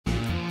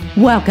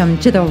Welcome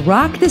to the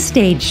Rock the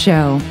Stage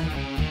Show.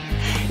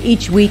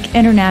 Each week,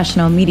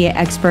 international media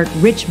expert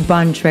Rich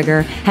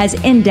Bontrager has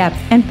in-depth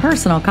and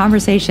personal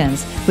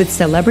conversations with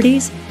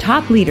celebrities,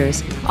 top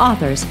leaders,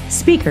 authors,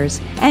 speakers,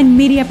 and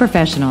media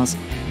professionals.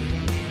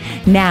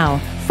 Now,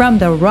 from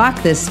the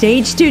Rock the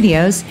Stage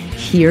studios,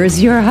 here's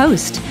your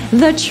host,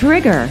 The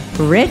Trigger,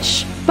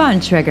 Rich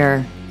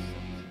Bontrager.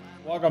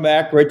 Welcome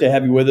back. Great to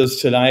have you with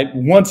us tonight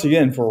once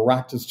again for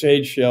Rock the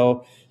Stage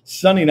Show.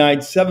 Sunday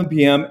night, 7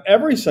 p.m.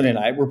 Every Sunday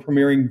night, we're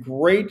premiering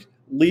great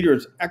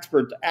leaders,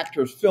 experts,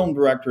 actors, film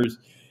directors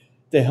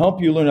to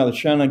help you learn how to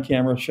shine on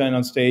camera, shine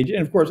on stage,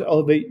 and of course,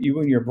 elevate you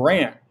and your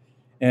brand.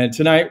 And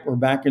tonight, we're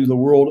back into the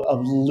world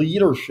of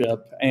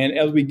leadership. And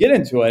as we get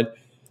into it,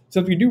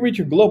 since we do reach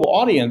a global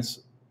audience,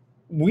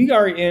 we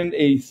are in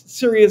a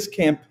serious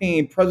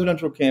campaign,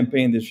 presidential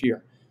campaign this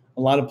year.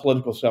 A lot of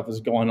political stuff is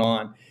going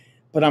on.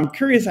 But I'm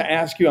curious to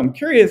ask you, I'm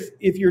curious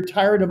if you're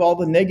tired of all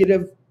the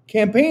negative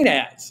campaign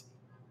ads.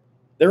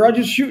 They're all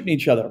just shooting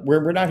each other.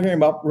 We're not hearing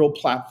about real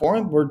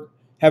platforms. We're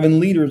having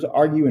leaders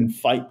argue and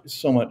fight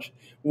so much.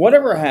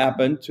 Whatever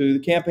happened to the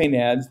campaign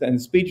ads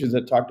and speeches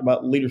that talked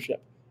about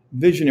leadership,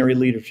 visionary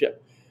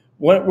leadership?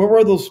 Where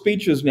were those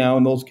speeches now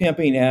and those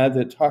campaign ads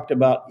that talked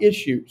about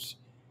issues?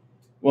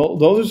 Well,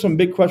 those are some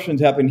big questions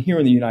happening here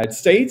in the United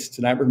States.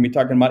 Tonight, we're going to be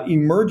talking about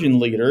emerging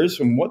leaders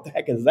and what the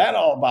heck is that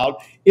all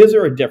about? Is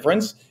there a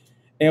difference?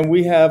 And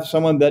we have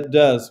someone that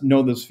does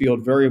know this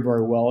field very,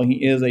 very well.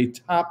 He is a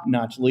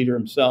top-notch leader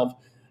himself.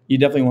 You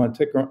definitely want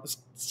to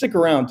stick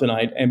around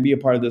tonight and be a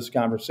part of this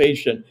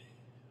conversation.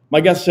 My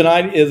guest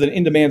tonight is an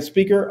in-demand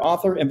speaker,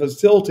 author, and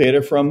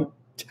facilitator from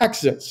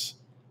Texas.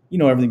 You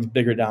know everything's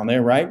bigger down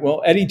there, right?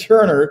 Well, Eddie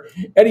Turner.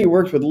 Eddie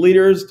works with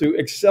leaders to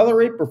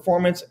accelerate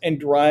performance and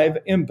drive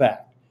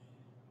impact.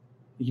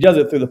 He does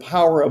it through the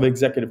power of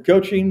executive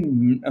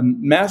coaching,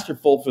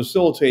 masterful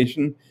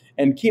facilitation,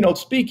 and keynote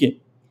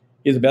speaking.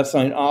 He's a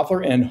best-selling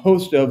author and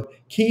host of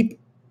Keep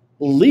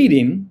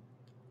Leading.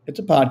 It's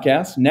a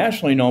podcast,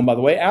 nationally known, by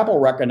the way. Apple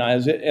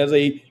recognized it as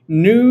a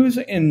news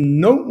and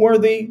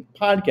noteworthy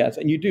podcast,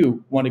 and you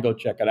do want to go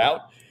check it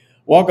out.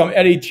 Welcome,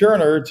 Eddie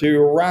Turner, to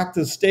Rock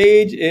the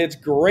Stage. It's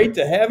great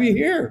to have you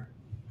here.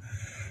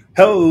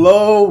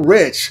 Hello,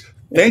 Rich.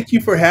 Thank you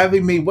for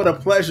having me. What a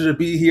pleasure to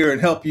be here and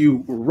help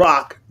you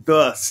rock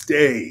the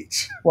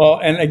stage.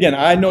 Well, and again,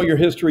 I know your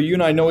history. You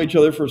and I know each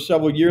other for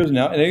several years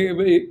now, and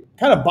it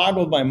kind of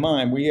boggled my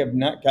mind. We have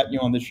not gotten you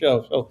on the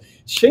show, so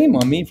shame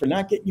on me for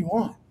not getting you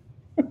on.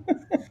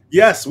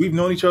 Yes, we've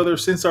known each other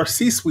since our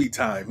C-suite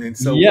time, and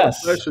so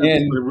yes, what a pleasure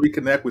to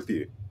reconnect with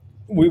you.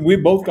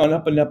 We've both gone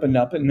up and up and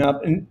up and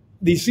up. And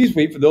the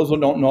C-suite, for those who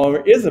don't know,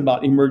 is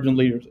about emerging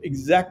leaders,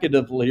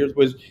 executive leaders,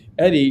 which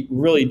Eddie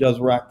really does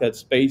rock that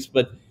space.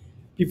 But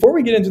before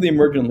we get into the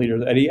emerging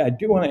leaders, Eddie, I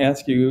do want to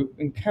ask you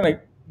and kind of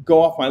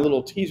go off my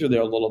little teaser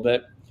there a little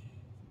bit.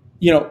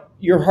 You know,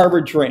 you're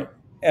Harvard trained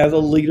as a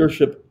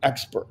leadership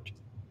expert.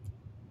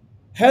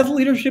 Has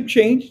leadership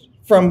changed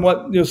from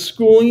what the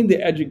schooling, the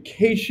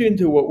education,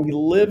 to what we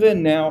live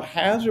in now?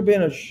 Has there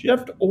been a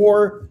shift,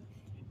 or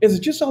is it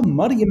just all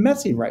muddy and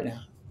messy right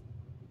now?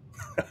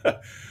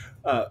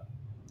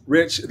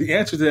 Rich, the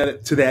answer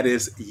to that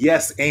is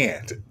yes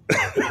and.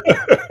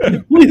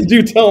 Please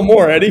do tell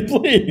more, Eddie,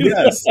 please.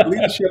 Yes,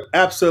 leadership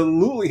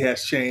absolutely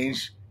has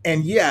changed.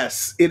 And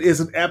yes, it is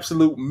an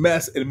absolute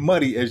mess and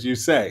muddy, as you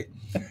say.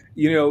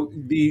 You know,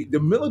 the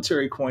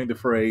military coined the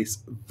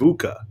phrase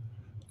VUCA,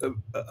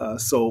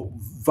 so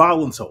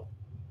volatile,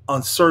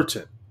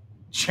 uncertain,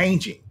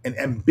 changing, and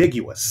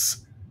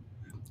ambiguous.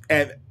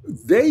 And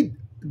they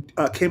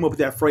came up with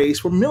that phrase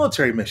for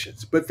military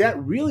missions, but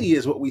that really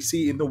is what we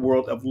see in the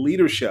world of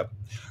leadership.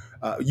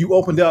 You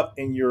opened up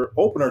in your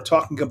opener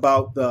talking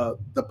about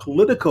the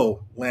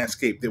political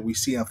landscape that we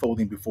see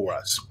unfolding before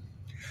us.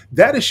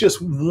 That is just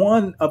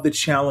one of the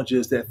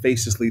challenges that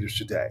faces leaders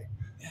today.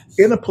 Yes.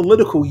 In a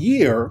political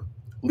year,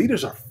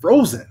 leaders are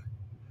frozen.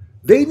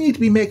 They need to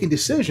be making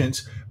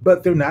decisions,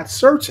 but they're not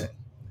certain.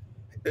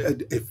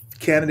 If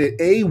candidate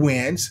A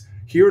wins,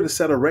 here are the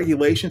set of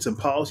regulations and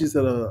policies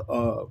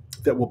that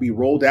will be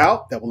rolled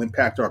out that will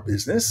impact our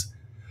business.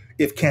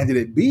 If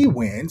candidate B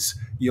wins,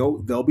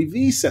 there'll be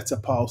these sets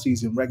of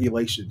policies and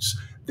regulations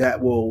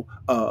that will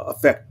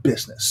affect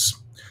business.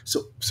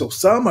 So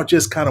some are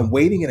just kind of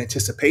waiting in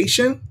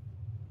anticipation,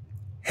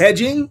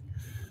 hedging.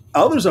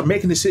 Others are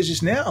making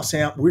decisions now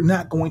saying, we're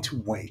not going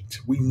to wait.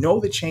 We know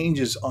the change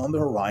is on the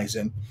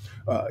horizon.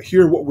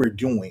 Here's what we're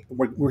doing.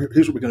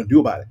 Here's what we're going to do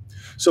about it.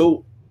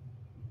 So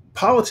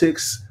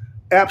politics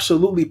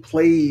absolutely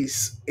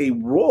plays a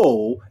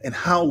role in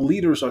how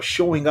leaders are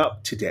showing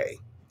up today.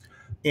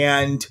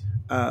 And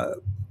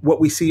what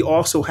we see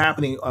also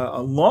happening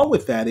along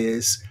with that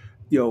is,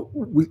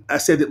 I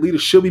said that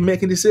leaders should be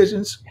making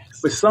decisions, yes,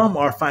 but some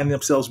are finding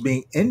themselves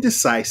being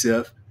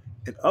indecisive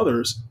and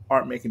others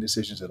aren't making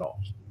decisions at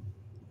all.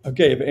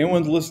 Okay, if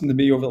anyone's listened to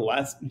me over the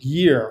last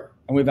year,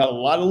 and we've had a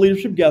lot of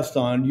leadership guests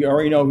on, you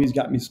already know he's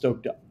got me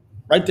stoked up.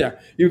 Right there.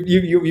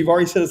 You've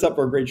already set us up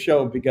for a great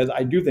show, because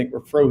I do think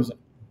we're frozen.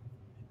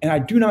 And I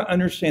do not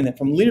understand that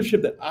from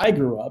leadership that I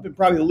grew up, and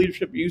probably the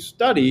leadership you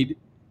studied,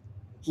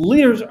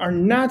 Leaders are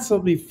not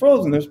supposed to be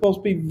frozen. They're supposed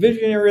to be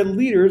visionary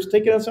leaders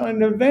taking us on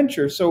an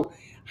adventure. So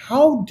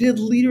how did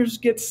leaders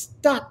get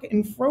stuck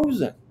and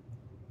frozen?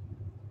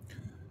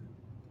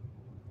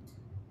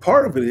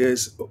 Part of it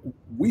is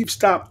we've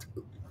stopped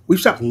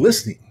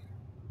listening.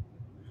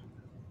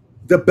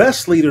 The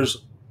best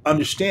leaders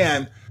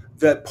understand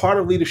that part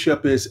of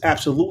leadership is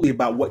absolutely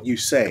about what you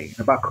say,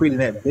 about creating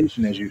that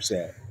vision, as you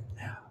said.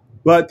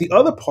 But the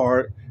other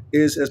part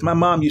is, as my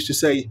mom used to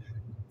say,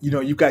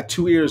 you've got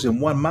two ears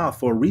and one mouth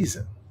for a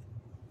reason.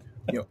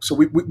 So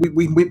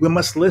we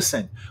must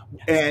listen.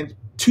 And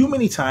too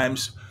many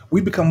times we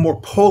become more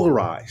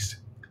polarized.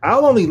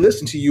 I'll only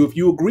listen to you if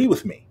you agree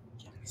with me.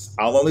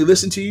 I'll only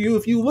listen to you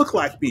if you look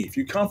like me, if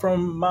you come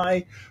from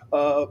my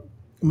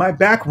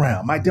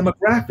background, my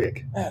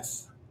demographic.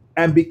 Yes.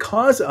 And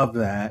because of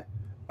that,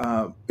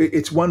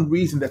 it's one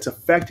reason that's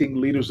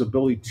affecting leaders'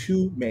 ability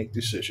to make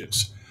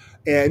decisions.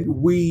 And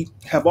we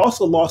have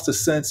also lost a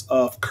sense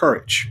of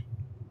courage.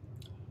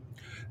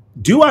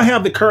 Do I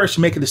have the courage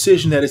to make a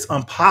decision that is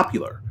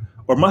unpopular?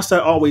 Or must I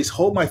always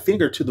hold my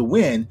finger to the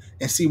wind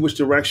and see which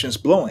direction is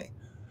blowing?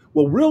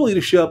 Well, real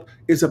leadership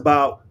is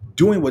about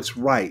doing what's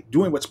right,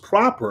 doing what's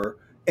proper,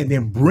 and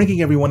then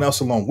bringing everyone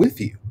else along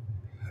with you.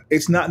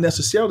 It's not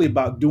necessarily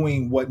about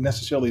doing what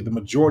necessarily the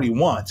majority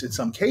wants in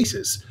some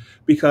cases,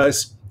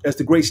 because as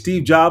the great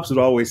Steve Jobs would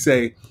always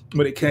say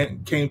when it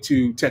came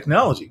to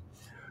technology,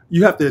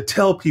 you have to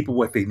tell people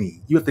what they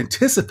need. You have to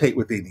anticipate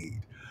what they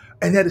need.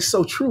 And that is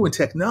so true in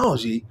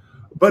technology,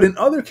 but in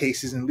other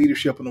cases in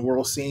leadership in the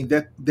world scene,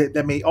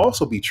 that may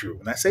also be true.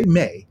 And I say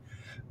may,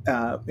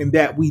 in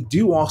that we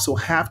do also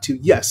have to,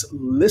 yes,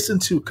 listen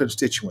to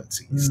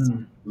constituencies,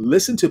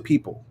 listen to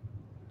people.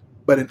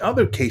 But in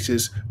other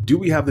cases, do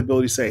we have the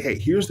ability to say, hey,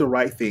 here's the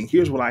right thing.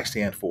 Here's what I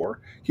stand for.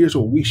 Here's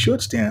what we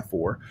should stand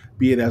for,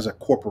 be it as a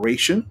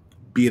corporation,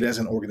 be it as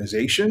an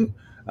organization,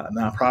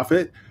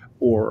 nonprofit,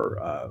 or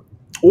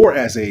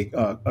as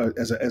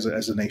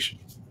a nation.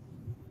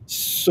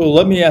 So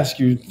let me ask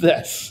you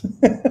this.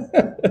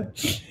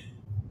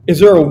 Is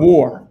there a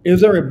war?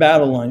 Is there a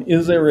battle line?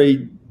 Is there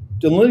a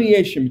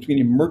delineation between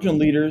emergent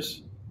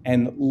leaders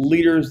and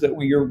leaders that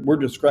we're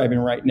describing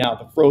right now,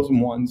 the frozen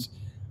ones?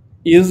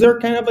 Is there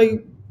kind of a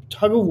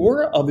tug of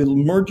war of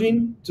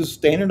emerging to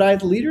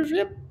standardized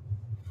leadership?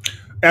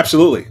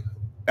 Absolutely.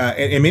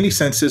 In many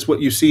senses,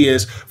 what you see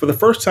is, for the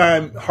first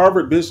time,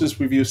 Harvard Business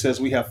Review says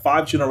we have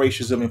 5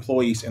 generations of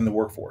employees in the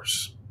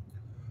workforce.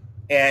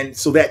 And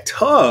so that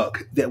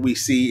tug that we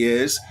see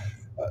is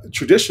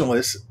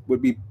traditionalists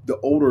would be the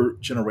older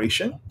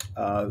generation,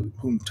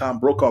 whom Tom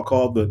Brokaw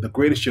called the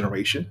greatest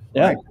generation.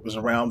 Yeah. Right? It was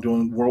around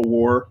during World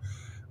War,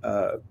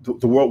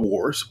 the World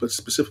Wars, but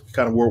specifically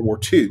kind of World War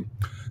II.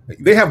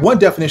 They have one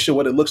definition of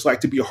what it looks like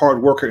to be a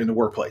hard worker in the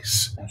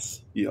workplace.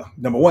 Yes.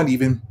 Number one,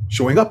 even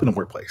showing up in the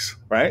workplace,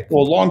 right?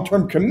 Well,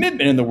 long-term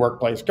commitment in the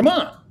workplace. Come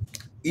on.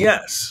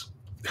 Yes.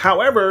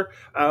 However,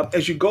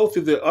 as you go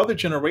through the other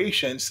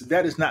generations,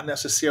 that is not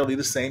necessarily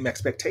the same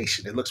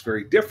expectation. It looks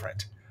very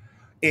different.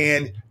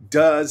 And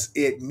does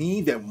it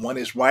mean that one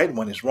is right,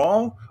 one is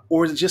wrong?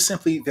 Or is it just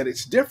simply that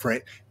it's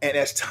different? And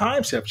as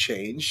times have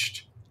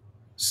changed,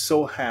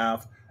 so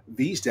have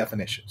these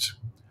definitions.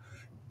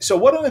 So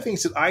one of the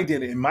things that I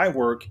did in my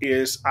work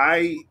is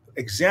I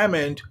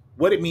examined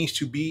what it means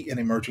to be an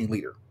emerging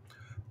leader.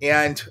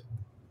 And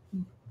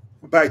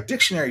by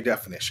dictionary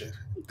definition,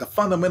 the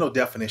fundamental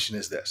definition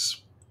is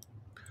this.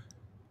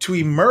 To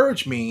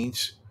emerge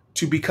means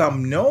to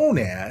become known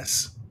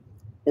as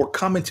or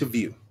come into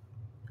view.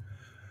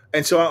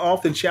 And so I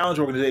often challenge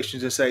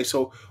organizations to say,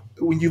 so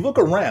when you look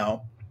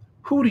around,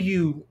 who do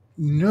you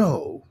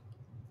know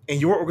in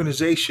your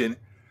organization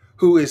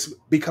who is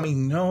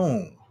becoming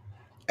known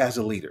as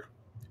a leader?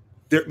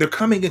 They're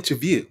coming into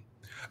view.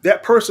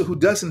 That person who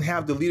doesn't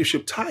have the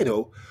leadership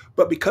title,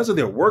 but because of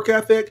their work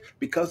ethic,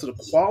 because of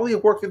the quality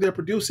of work that they're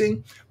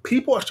producing,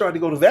 people are starting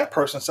to go to that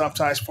person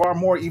sometimes far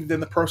more even than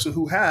the person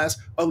who has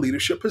a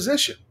leadership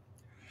position.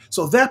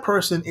 So that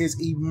person is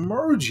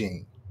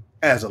emerging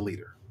as a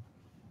leader.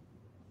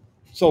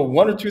 So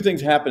one or two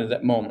things happen at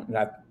that moment, and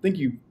I think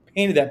you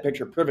painted that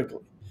picture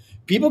perfectly.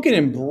 People can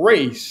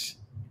embrace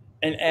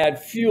and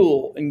add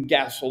fuel and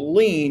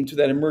gasoline to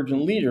that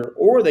emergent leader,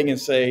 or they can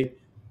say,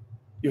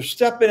 you're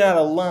stepping out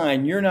of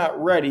line, you're not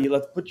ready,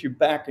 let's put you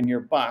back in your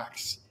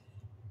box.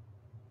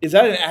 Is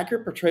that an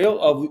accurate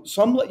portrayal of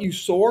some let you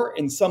soar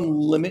and some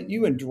limit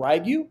you and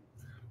drag you?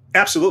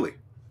 Absolutely.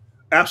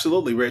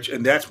 Absolutely, Rich.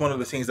 And that's one of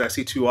the things that I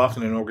see too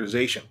often in an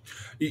organization.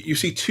 You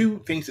see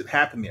two things that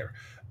happen there.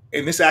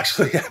 And this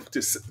actually happened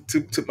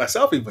to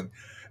myself even.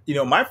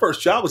 My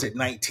first job was at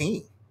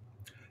 19.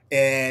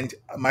 And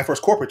my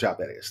first corporate job,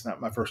 that is, not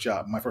my first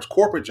job, my first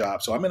corporate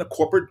job. So I'm in a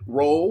corporate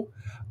role,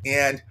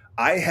 and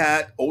I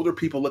had older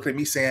people looking at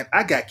me saying,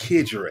 I got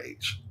kids your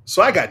age.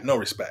 So I got no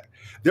respect.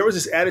 There was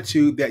this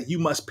attitude that you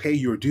must pay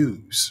your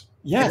dues.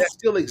 Yes. And that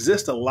still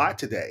exists a lot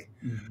today.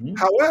 Mm-hmm.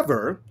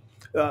 However,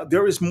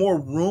 there is more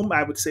room,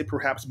 I would say,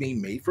 perhaps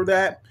being made for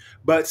that.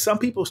 But some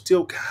people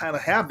still kind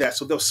of have that,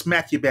 so they'll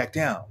smack you back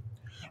down.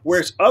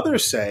 Whereas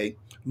others say,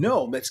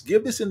 No, let's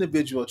give this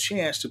individual a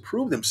chance to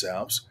prove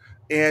themselves.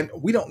 And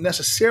we don't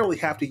necessarily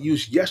have to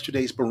use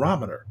yesterday's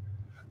barometer.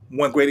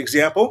 One great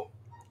example,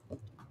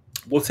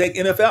 we'll take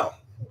NFL,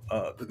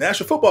 the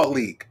National Football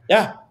League.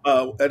 Yeah.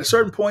 At a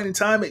certain point in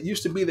time, it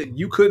used to be that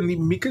you couldn't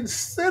even be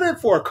considered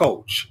for a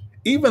coach,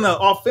 even an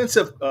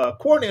offensive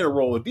coordinator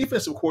role, a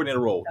defensive coordinator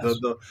role, Yes.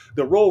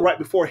 the role right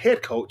before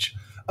head coach,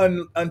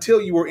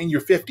 until you were in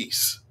your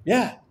 50s.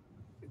 Yeah.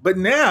 But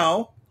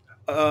now,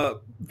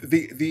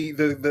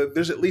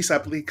 there's at least, I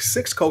believe,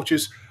 6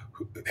 coaches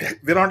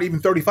that aren't even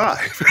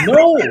 35.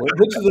 No,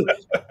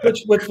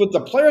 which what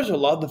the players are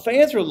loving, the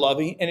fans are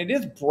loving, and it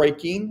is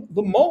breaking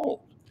the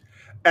mold.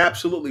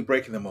 Absolutely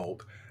breaking the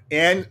mold.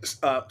 And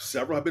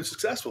several have been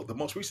successful. The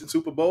most recent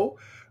Super Bowl,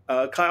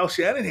 Kyle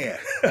Shanahan.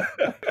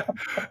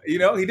 He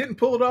didn't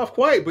pull it off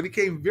quite, but he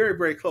came very,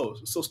 very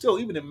close. So still,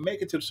 even to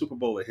make it to the Super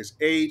Bowl at his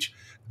age,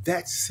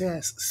 that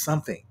says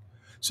something.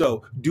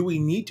 So do we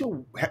need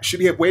to, should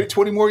he have waited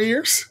 20 more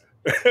years?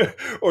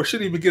 Or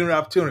should he be given an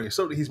opportunity?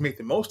 Certainly he's made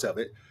the most of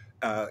it.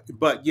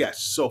 But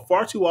yes, so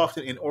far too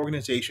often in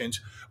organizations,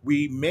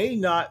 we may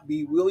not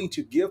be willing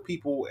to give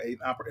people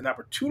an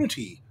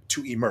opportunity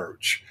to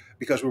emerge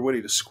because we're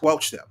ready to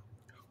squelch them.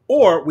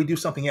 Or we do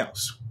something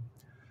else.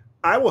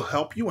 I will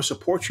help you and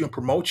support you and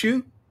promote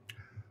you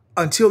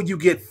until you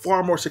get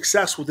far more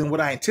successful than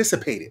what I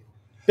anticipated.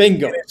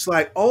 Bingo. And it's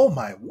like, oh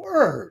my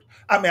word.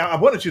 I mean, I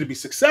wanted you to be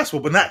successful,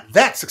 but not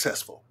that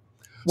successful.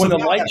 When So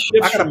the now light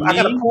shifts from I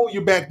got to me, pull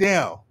you back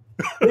down.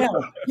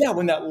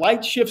 when that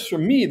light shifts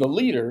from me, the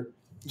leader,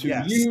 to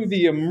Yes. you,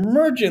 the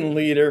emergent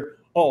leader,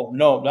 oh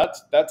no,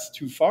 that's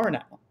too far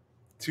now.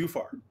 Too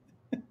far.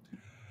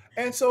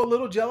 And so a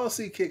little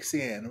jealousy kicks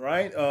in,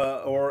 right?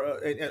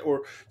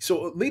 Or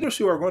so leaders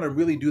who are going to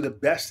really do the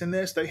best in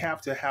this, they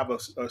have to have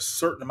a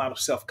certain amount of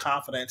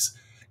self-confidence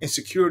and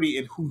security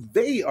in who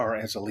they are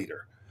as a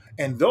leader.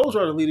 And those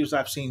are the leaders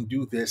I've seen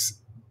do this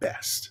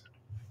best.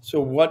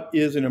 So what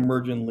is an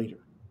emergent leader?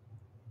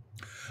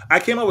 I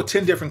came up with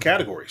 10 different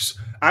categories.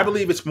 I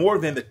believe it's more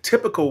than the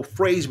typical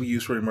phrase we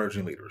use for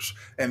emerging leaders.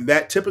 And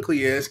that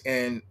typically is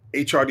in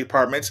HR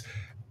departments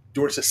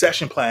during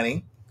succession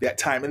planning, that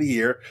time of the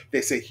year.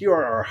 They say, here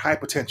are our high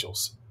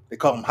potentials. They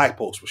call them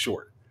hypos for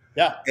short.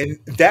 Yeah. And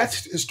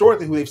that's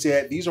historically who they've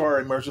said, these are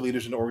our emerging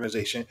leaders in the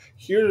organization.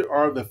 Here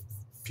are the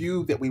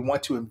few that we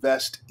want to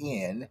invest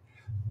in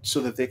so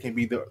that they can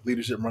be the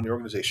leaders that run the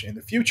organization in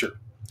the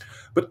future.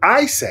 But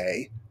I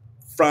say,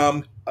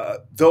 from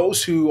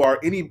those who are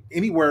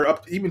anywhere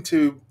up even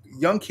to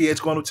young kids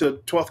going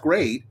to 12th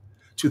grade,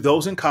 to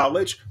those in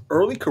college,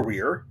 early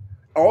career,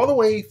 all the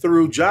way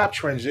through job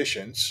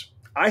transitions,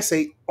 I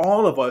say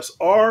all of us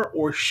are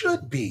or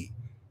should be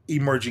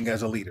emerging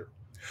as a leader.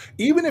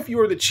 Even if you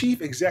are the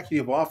chief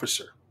executive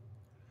officer,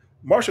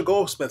 Marshall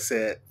Goldsmith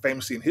said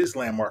famously in his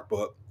landmark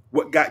book,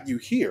 what got you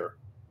here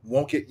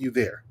won't get you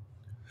there.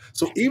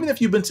 So even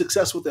if you've been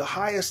successful at the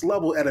highest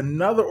level at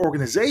another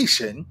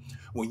organization,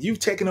 when you've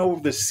taken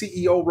over the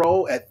CEO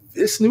role at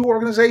this new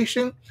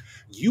organization,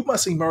 you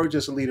must emerge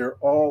as a leader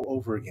all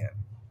over again.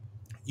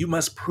 You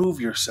must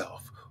prove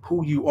yourself,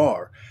 who you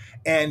are,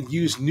 and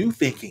use new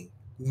thinking,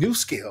 new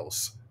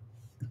skills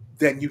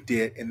than you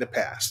did in the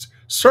past.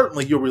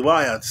 Certainly you'll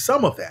rely on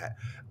some of that,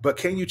 but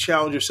can you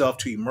challenge yourself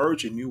to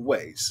emerge in new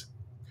ways?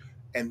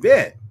 And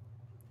then,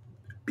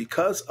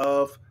 because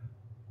of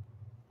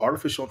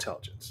artificial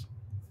intelligence,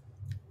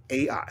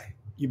 AI.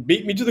 You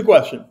beat me to the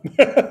question.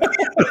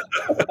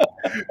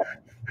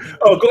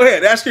 Oh, go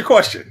ahead. Ask your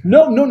question.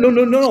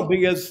 No,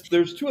 because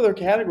there's 2 other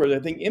categories I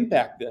think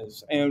impact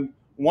this. And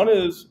one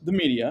is the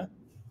media.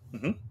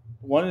 Mhm.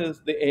 One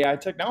is the AI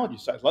technology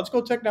side. Let's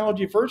go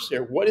technology first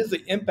here. What is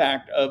the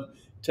impact of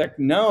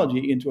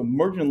technology into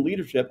emergent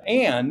leadership,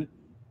 and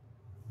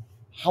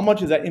how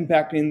much is that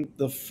impacting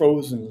the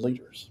frozen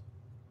leaders?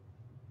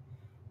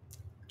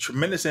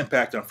 Tremendous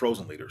impact on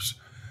frozen leaders.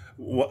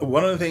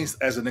 One of the things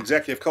as an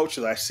executive coach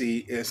that I see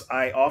is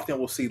I often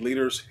will see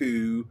leaders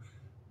who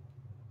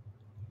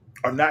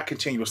are not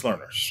continuous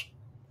learners.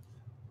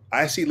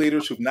 I see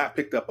leaders who've not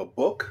picked up a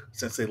book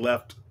since they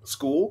left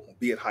school,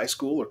 be it high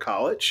school or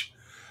college.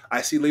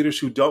 I see leaders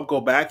who don't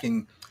go back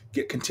and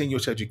get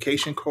continuous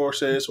education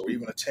courses or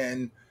even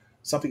attend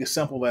something as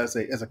simple as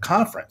a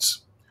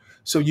conference.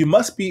 So you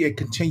must be a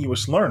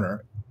continuous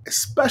learner,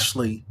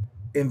 especially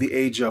in the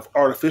age of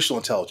artificial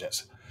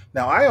intelligence.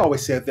 Now, I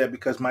always said that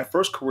because my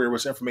first career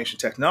was information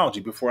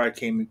technology before I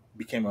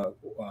became a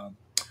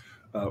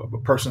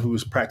person who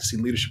was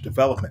practicing leadership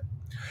development.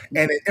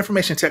 And in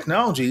information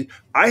technology,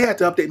 I had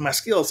to update my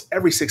skills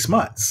every 6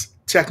 months.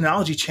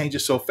 Technology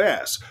changes so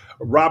fast.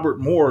 Robert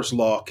Moore's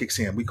law kicks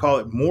in. We call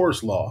it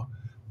Moore's law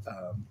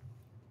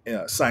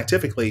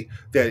scientifically,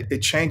 that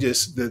it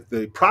changes,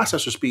 the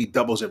processor speed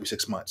doubles every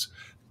 6 months.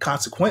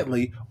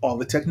 Consequently, all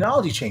the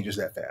technology changes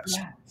that fast.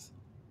 Yes.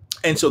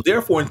 And so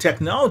therefore in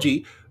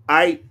technology,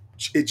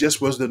 it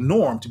just was the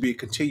norm to be a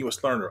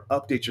continuous learner,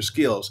 update your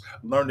skills,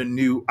 learn a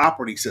new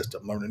operating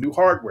system, learn a new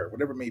hardware,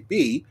 whatever it may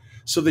be,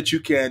 so that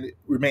you can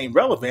remain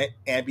relevant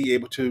and be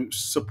able to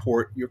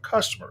support your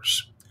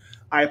customers.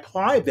 I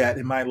applied that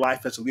in my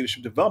life as a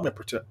leadership development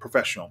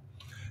professional,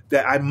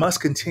 that I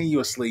must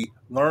continuously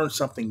learn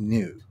something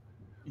new.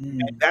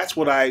 And that's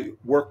what I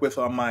work with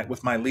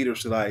with my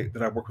leaders that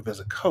I work with as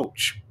a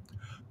coach.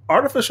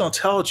 Artificial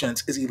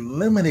intelligence is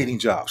eliminating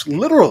jobs,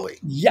 literally,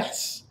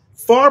 Yes.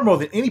 far more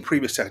than any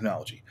previous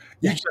technology.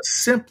 You Yeah.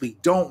 just simply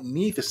don't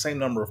need the same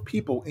number of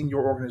people in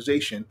your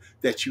organization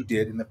that you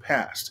did in the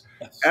past.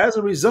 Yes. As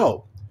a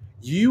result,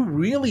 you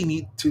really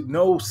need to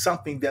know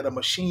something that a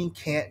machine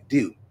can't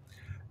do.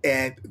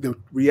 And the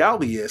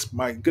reality is,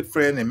 my good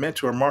friend and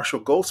mentor, Marshall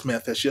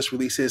Goldsmith, has just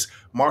released his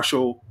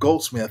Marshall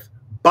Goldsmith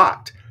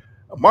bot,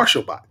 a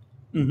Marshall bot.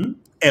 Mm-hmm.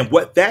 And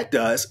what that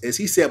does is,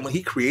 he said when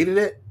he created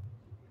it,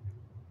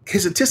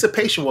 his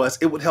anticipation was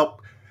it would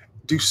help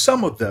do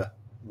some of the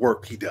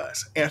work he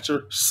does,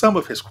 answer some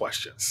of his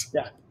questions.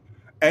 Yeah.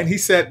 And he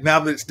said, now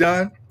that it's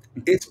done,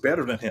 it's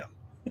better than him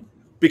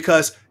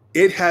because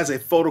it has a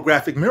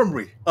photographic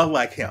memory,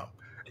 unlike him.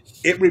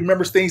 It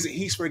remembers things that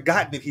he's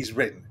forgotten that he's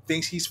written,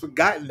 things he's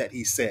forgotten that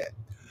he said.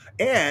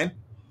 And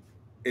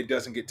it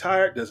doesn't get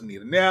tired, doesn't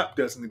need a nap,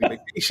 doesn't need a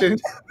vacation.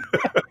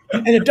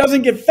 And it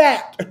doesn't get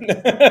fat.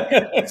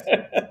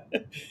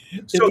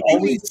 So you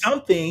need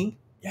something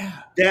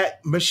yeah.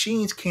 that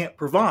machines can't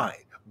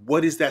provide.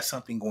 What is that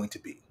something going to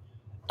be?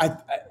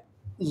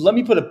 Let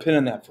me put a pin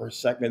in that for a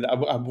second. I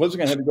wasn't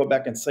going to have to go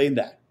back and say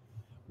that.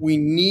 We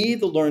need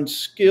to learn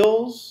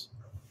skills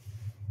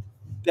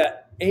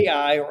that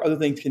AI or other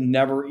things can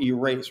never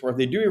erase. Or if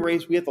they do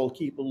erase, we have to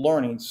keep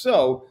learning.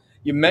 So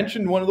you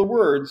mentioned one of the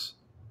words,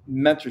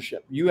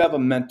 mentorship. You have a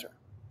mentor.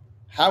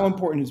 How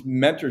important is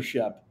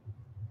mentorship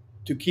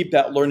to keep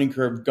that learning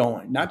curve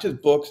going? Not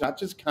just books, not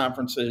just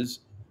conferences,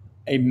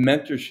 a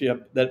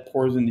mentorship that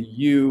pours into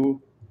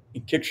you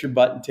and kicks your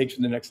butt and takes you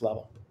to the next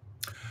level.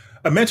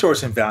 A mentor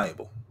is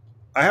invaluable.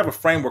 I have a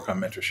framework on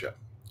mentorship.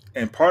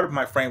 And part of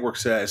my framework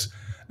says,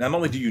 not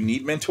only do you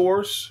need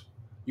mentors,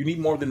 you need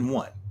more than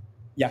one.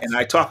 Yes. And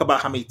I talk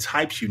about how many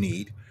types you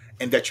need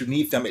and that you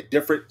need them at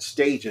different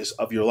stages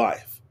of your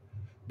life.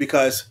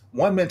 Because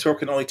one mentor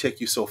can only take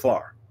you so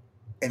far.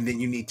 And then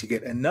you need to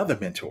get another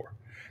mentor.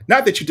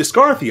 Not that you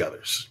discard the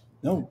others.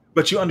 No.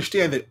 But you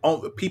understand that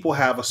people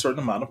have a certain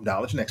amount of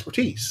knowledge and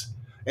expertise.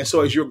 And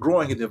so as you're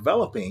growing and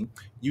developing,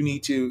 you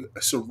need to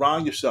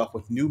surround yourself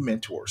with new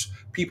mentors,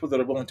 people that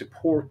are willing to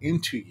pour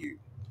into you.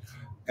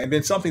 And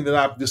then something that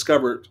I've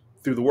discovered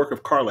through the work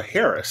of Carla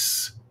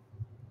Harris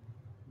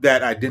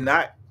that I did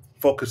not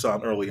focus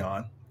on early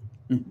on,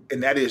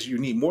 and that is you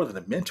need more than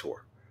a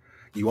mentor.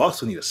 You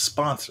also need a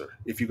sponsor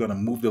if you're going to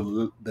move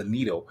the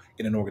needle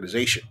in an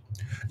organization.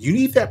 You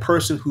need that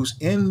person who's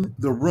in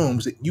the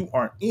rooms that you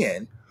aren't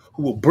in,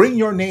 who will bring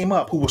your name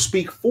up, who will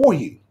speak for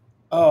you.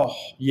 Oh,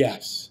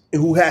 yes.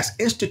 And who has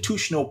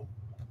institutional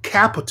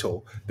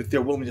capital that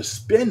they're willing to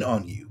spend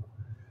on you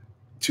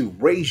to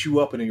raise you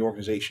up in the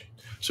organization.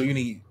 So you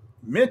need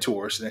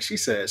mentors. And as she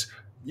says,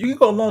 you can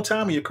go a long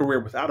time in your career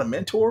without a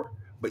mentor,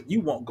 but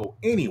you won't go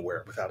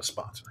anywhere without a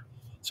sponsor.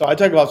 So I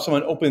talk about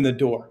someone opening the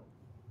door.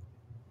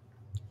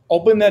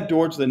 Open that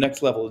door to the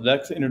next level, the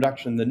next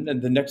introduction,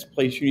 the next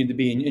place you need to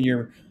be.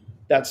 And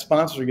that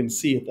sponsor can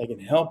see if they can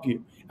help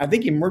you. I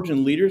think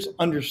emerging leaders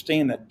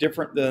understand that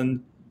different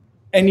than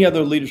any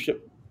other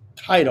leadership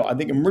title. I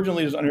think emerging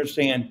leaders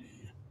understand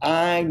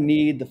I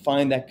need to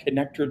find that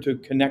connector to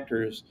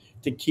connectors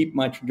to keep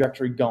my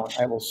trajectory going.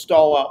 I will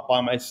stall out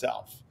by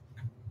myself.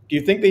 Do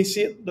you think they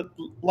see it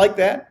like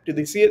that? Do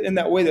they see it in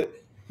that way that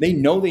they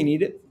know they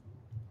need it?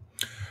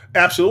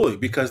 Absolutely,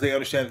 because they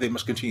understand that they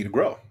must continue to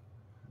grow.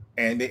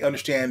 And they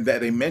understand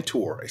that a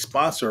mentor, a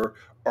sponsor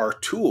are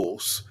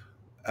tools.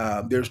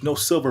 There's no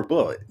silver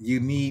bullet. You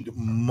need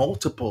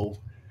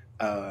multiple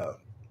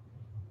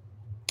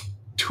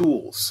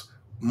tools,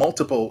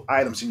 multiple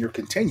items in your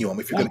continuum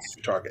if you're going to hit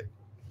your target.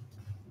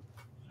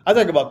 I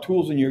think about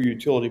tools in your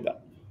utility belt.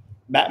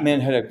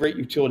 Batman had a great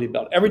utility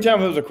belt. Every time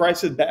there was a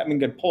crisis, Batman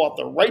could pull out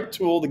the right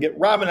tool to get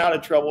Robin out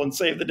of trouble and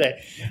save the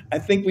day. I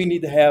think we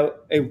need to have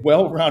a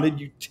well-rounded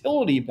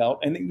utility belt.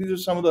 I think these are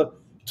some of the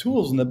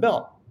tools in the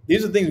belt.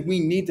 These are things we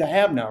need to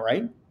have now,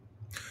 right?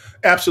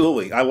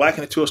 Absolutely. I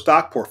liken it to a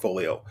stock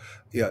portfolio.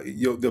 Yeah,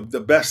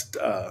 the best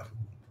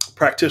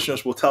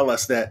practitioners will tell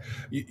us that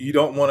you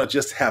don't want to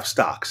just have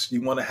stocks.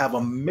 You want to have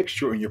a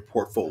mixture in your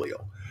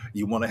portfolio.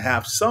 You want to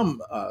have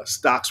some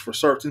stocks for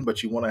certain,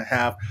 but you want to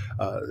have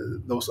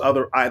those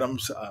other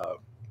items,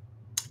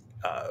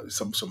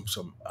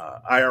 some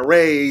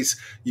IRAs.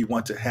 You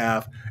want to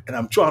have, and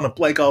I'm drawing a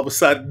blank all of a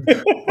sudden,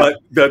 but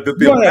the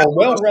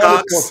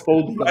well-rounded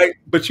portfolio. right?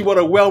 But you want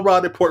a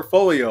well-rounded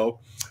portfolio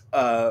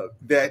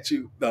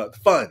the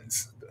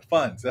funds.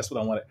 That's what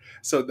I wanted.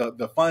 So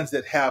the funds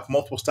that have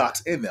multiple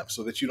stocks in them,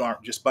 so that you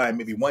aren't just buying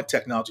maybe one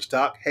technology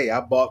stock. Hey, I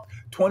bought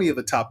 20 of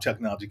the top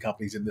technology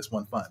companies in this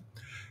one fund.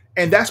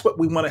 And that's what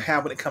we want to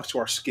have when it comes to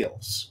our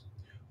skills.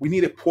 We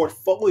need a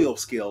portfolio of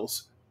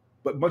skills,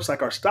 but much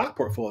like our stock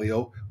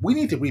portfolio, we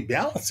need to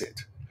rebalance it.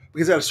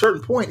 Because at a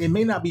certain point, it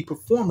may not be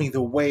performing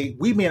the way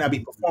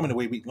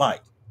we'd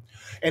like.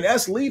 And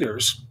as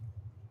leaders,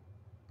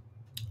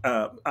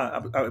 I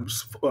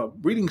was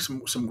reading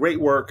some great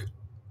work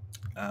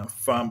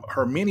from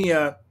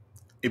Herminia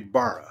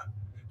Ibarra.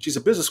 She's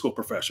a business school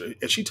professor,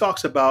 and she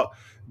talks about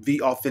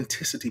the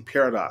authenticity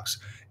paradox.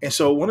 And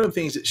so, one of the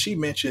things that she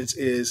mentions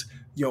is,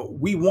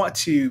 we want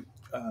to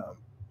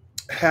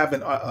have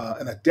an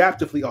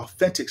adaptively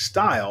authentic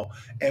style,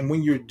 and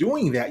when you're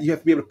doing that, you have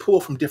to be able to pull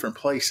from different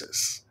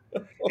places.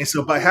 And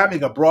so, by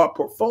having a broad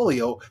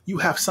portfolio, you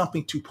have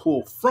something to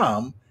pull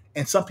from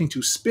and something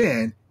to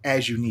spin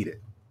as you need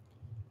it.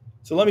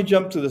 So let me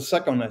jump to the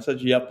second one I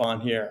set you up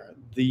on here,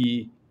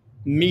 the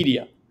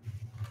media.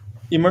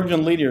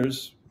 Emerging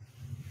leaders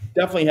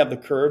definitely have the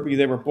curve because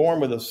they were born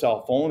with a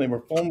cell phone. They were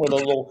born with a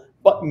little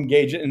button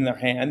gauge in their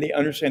hand. They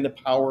understand the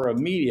power of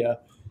media.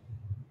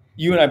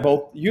 You and I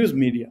both use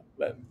media,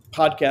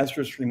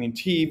 podcasters, streaming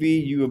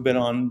TV. You have been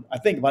on, I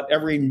think, about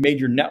every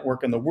major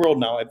network in the world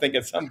now. I think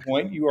at some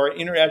point you are an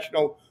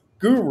international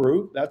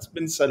guru. That's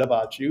been said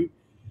about you.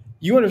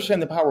 You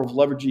understand the power of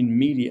leveraging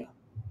media.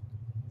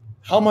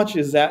 How much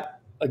is that,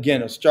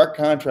 again, a stark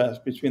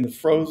contrast between the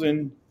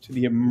frozen to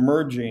the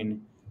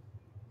emerging,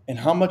 and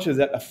how much is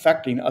that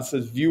affecting us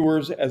as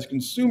viewers, as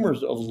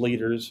consumers of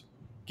leaders,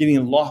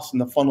 getting lost in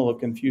the funnel of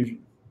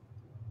confusion?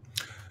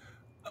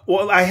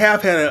 Well, I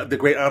have had the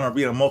great honor of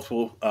being on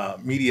multiple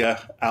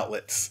media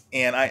outlets,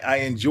 and I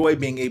enjoy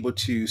being able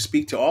to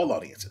speak to all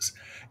audiences.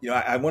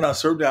 I went on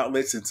certain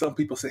outlets, and some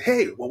people say,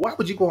 "Hey, well, why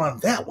would you go on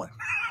that one?"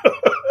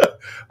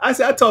 I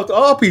said, "I talk to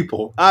all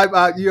people.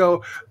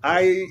 Even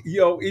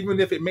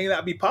if it may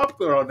not be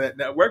popular on that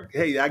network,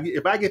 hey,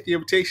 if I get the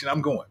invitation,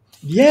 I'm going."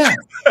 Yeah,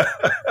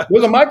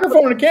 with a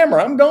microphone and a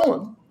camera, I'm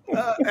going.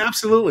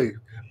 Absolutely,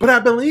 but I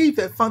believe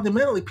that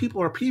fundamentally,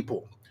 people are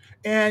people.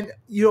 And,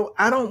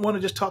 I don't want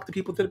to just talk to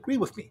people that agree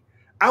with me.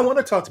 I want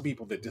to talk to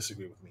people that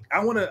disagree with me.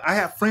 I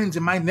have friends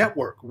in my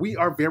network. We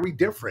are very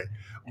different.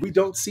 We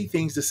don't see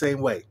things the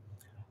same way.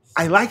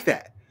 I like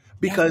that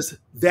because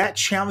that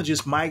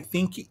challenges my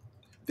thinking.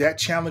 That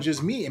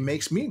challenges me and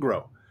makes me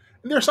grow.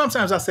 And there are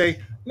sometimes I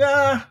say,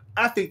 nah,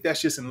 I think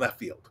that's just in left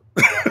field.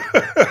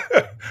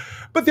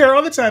 But there are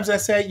other times I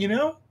say,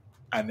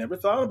 I never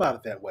thought about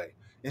it that way.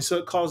 And so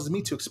it causes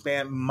me to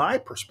expand my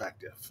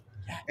perspective.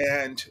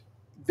 And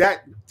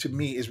that to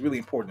me is really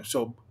important.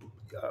 So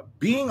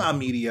being on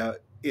media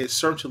is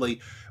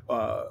certainly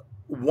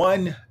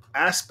one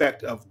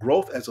aspect of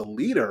growth as a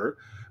leader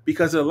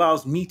because it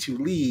allows me to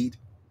lead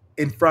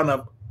in front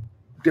of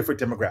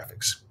different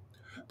demographics,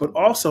 but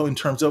also in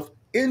terms of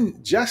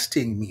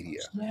ingesting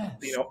media.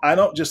 Yes. I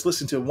don't just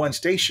listen to one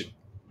station.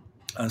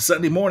 On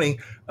Sunday morning,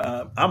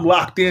 I'm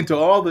locked into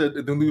all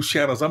the news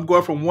channels. I'm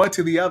going from one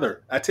to the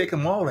other. I take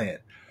them all in.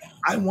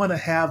 I want to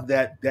have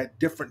that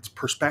different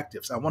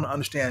perspectives. I want to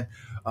understand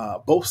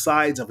both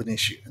sides of an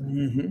issue,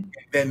 and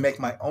then make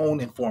my own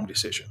informed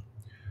decision.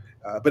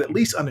 But at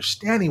least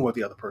understanding what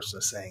the other person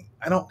is saying,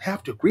 I don't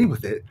have to agree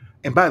with it.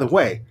 And by the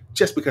way,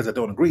 just because I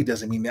don't agree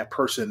doesn't mean that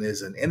person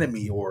is an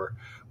enemy or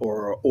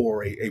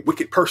a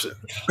wicked person.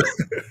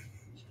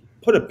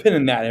 Put a pin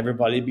in that,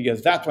 everybody,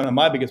 because that's one of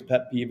my biggest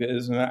pet peeves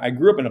is, and I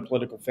grew up in a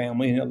political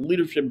family, in a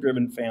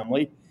leadership-driven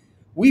family.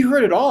 We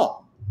heard it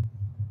all.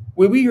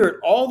 We heard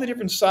all the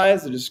different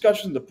sides, the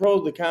discussions, the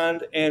pros, the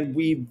cons, and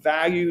we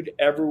valued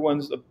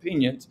everyone's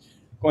opinions.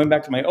 Going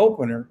back to my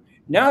opener,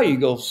 now you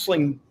go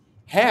sling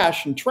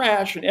hash and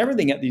trash and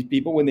everything at these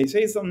people when they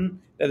say something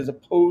that is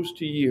opposed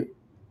to you.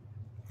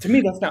 To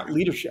me, that's not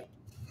leadership.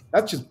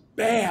 That's just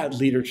bad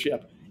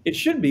leadership. It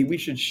should be, we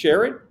should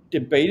share it,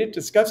 debate it,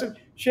 discuss it,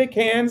 shake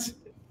hands,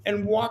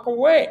 and walk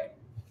away.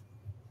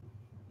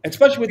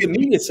 Especially with the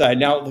media side.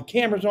 Now, the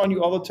camera's on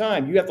you all the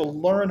time. You have to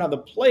learn how to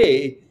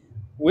play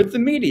with the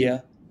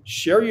media,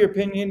 share your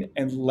opinion,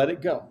 and let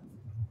it go.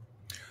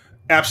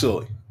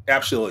 Absolutely.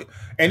 Absolutely.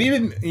 And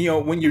even,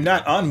 when you're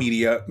not on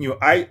media,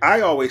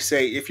 I always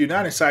say, if you're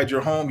not inside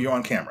your home, you're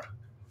on camera.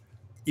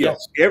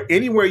 Yes.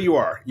 Anywhere you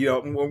are,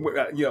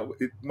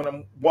 when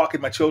I'm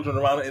walking my children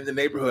around in the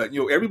neighborhood,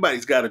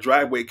 everybody's got a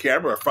driveway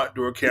camera, a front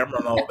door camera,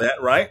 and all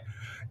that, right?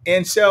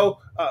 And so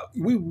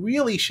we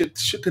really should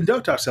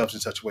conduct ourselves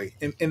in such a way.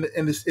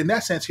 In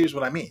that sense, here's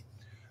what I mean: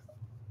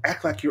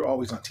 act like you're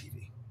always on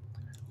TV,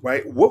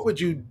 right? What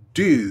would you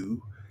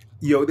do?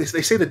 They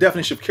say the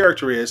definition of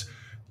character is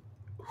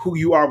who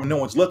you are when no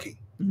one's looking.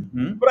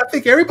 Mm-hmm. But I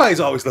think everybody's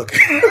always looking.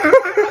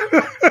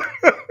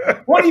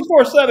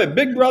 24/7,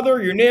 big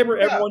brother, your neighbor,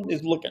 everyone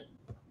is looking.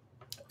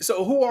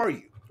 So who are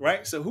you,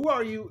 right? So who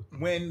are you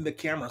when the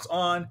camera's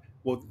on?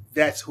 Well,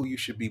 that's who you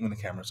should be when the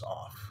camera's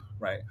off,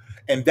 right?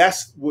 And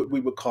that's what we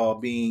would call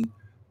being,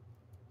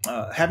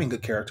 having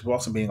good character, but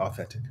also being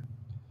authentic.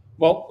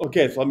 Well,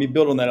 okay, so let me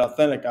build on that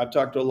authentic. I've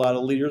talked to a lot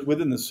of leaders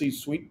within the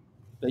C-suite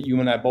that you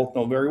and I both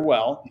know very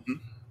well. Mm-hmm.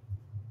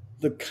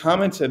 The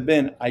comments have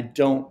been, I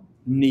don't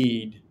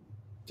need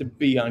to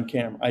be on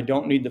camera. I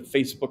don't need the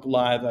Facebook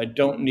Live. I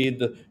don't need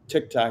the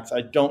TikToks.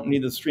 I don't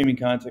need the streaming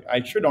content.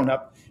 I sure don't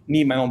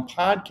need my own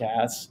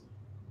podcasts.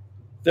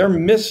 They're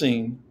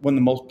missing one of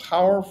the most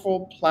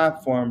powerful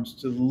platforms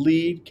to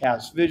lead,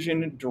 cast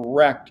vision,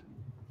 direct,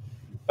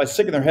 by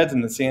sticking their heads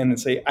in the sand and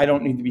say, I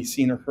don't need to be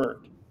seen or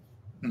heard.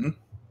 Mm-hmm.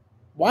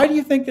 Why do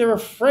you think they're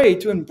afraid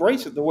to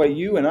embrace it the way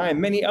you and I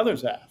and many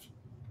others have?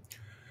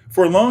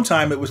 For a long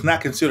time, it was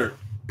not considered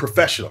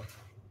professional.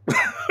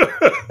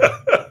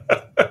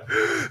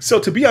 So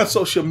to be on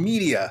social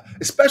media,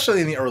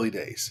 especially in the early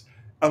days,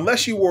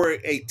 unless you were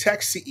a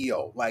tech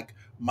CEO, like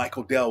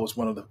Michael Dell was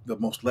one of the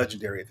most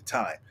legendary at the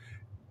time,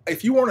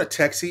 if you weren't a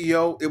tech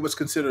CEO, it was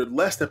considered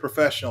less than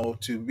professional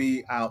to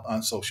be out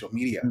on social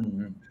media.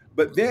 Mm-hmm.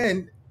 But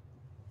then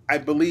I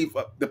believe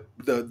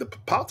the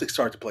politics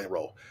started to play a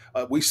role.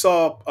 We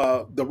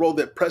saw the role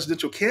that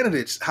presidential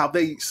candidates, how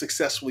they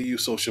successfully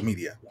use social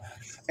media.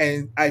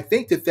 And I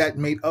think that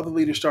made other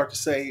leaders start to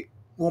say,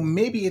 well,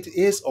 maybe it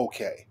is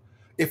okay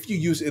if you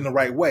use it in the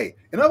right way.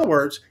 In other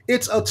words,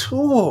 it's a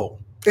tool.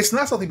 It's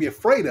not something to be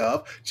afraid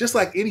of, just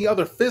like any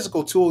other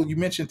physical tool you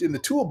mentioned in the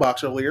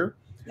toolbox earlier.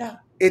 Yeah.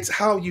 It's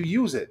how you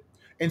use it.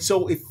 And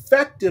so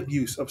effective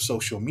use of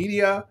social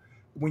media,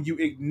 when you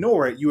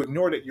ignore it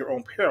at your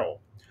own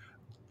peril.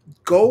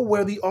 Go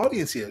where the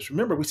audience is.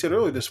 Remember, we said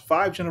earlier, there's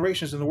 5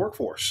 generations in the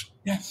workforce.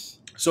 Yes.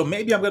 So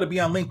maybe I'm going to be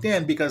on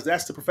LinkedIn because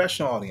that's the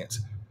professional audience.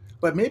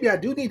 But maybe I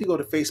do need to go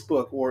to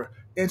Facebook or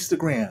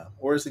Instagram,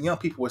 or as the young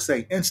people would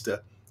say,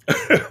 Insta,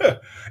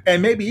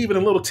 and maybe even a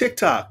little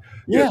TikTok.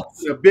 Yes.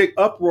 There's a big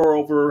uproar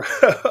over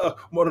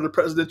one of the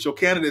presidential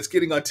candidates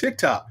getting on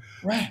TikTok.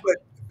 Right. But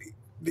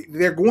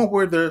they're going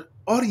where the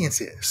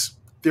audience is.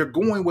 They're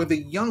going where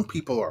the young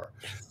people are.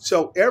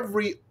 So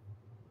every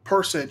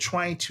person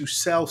trying to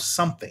sell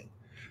something,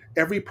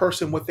 every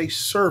person with a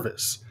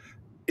service,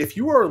 if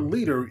you are a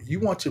leader, you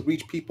want to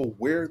reach people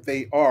where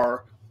they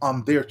are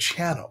on their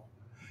channel.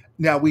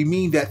 Now, we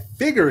mean that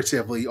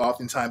figuratively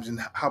oftentimes in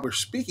how we're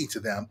speaking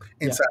to them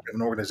inside of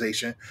an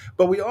organization,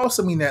 but we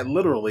also mean that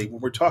literally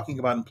when we're talking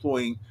about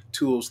employing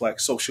tools like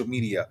social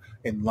media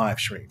and live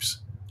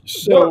streams.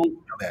 So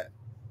that.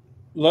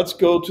 Let's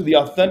go to the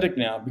authentic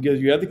now, because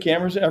you have the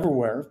cameras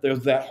everywhere.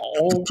 There's that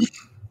whole,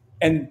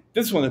 and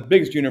this is one of the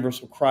biggest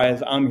universal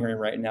cries I'm hearing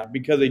right now,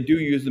 because they do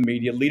use the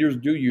media. Leaders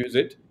do use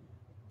it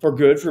for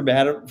good, for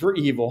bad, for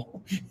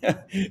evil.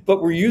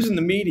 But we're using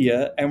the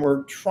media and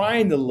we're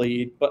trying to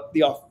lead. But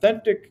the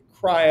authentic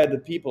cry of the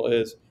people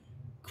is,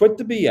 quit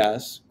the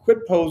BS,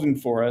 quit posing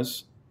for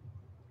us,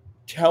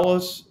 tell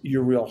us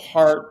your real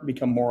heart,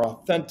 become more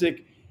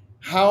authentic.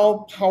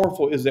 How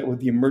powerful is that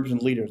with the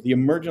emergent leaders? The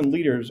emergent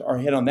leaders are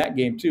ahead on that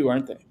game too,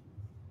 aren't they?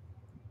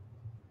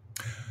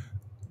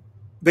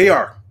 They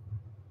are.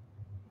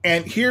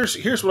 And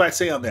here's what I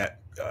say on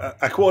that.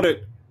 I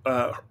quoted,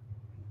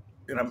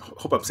 and I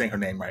hope I'm saying her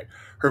name right,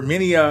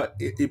 Herminia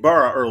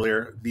Ibarra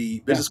earlier,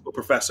 the business school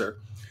professor.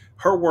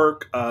 Her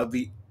work,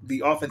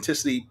 the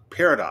authenticity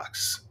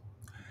paradox.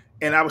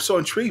 And I was so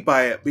intrigued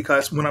by it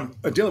because when I'm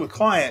dealing with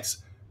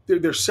clients,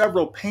 there's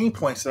several pain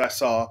points that I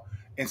saw.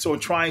 And so in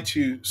trying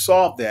to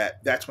solve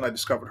that, that's when I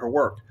discovered her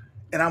work.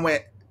 And I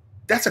went,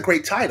 that's a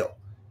great title.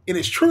 And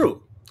it's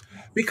true.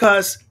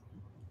 Because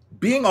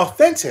being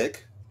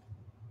authentic,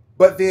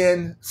 but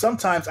then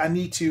sometimes I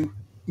need to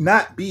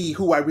not be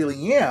who I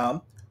really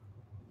am,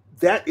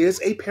 that is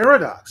a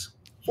paradox.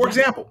 For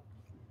example,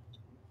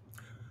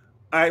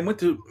 I went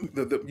to,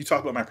 you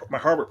talked about my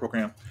Harvard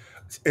program.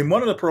 In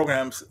one of the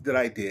programs that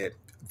I did,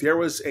 there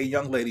was a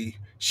young lady,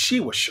 she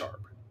was sharp.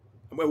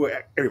 Well,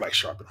 everybody's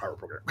sharp in Harvard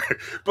program,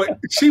 but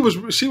she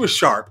was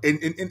sharp,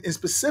 and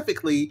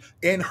specifically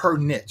in her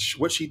niche,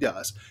 what she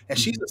does. And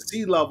she's a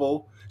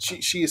C-level.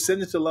 She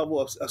ascended to the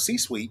level of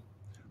C-suite.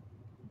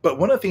 But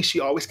one of the things she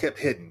always kept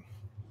hidden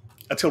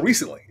until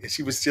recently, and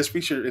she was just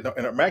featured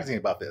in a magazine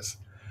about this.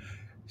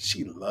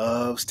 She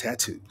loves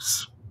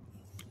tattoos,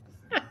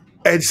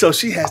 and so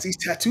she has these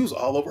tattoos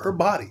all over her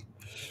body.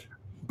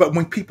 But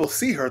when people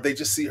see her, they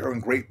just see her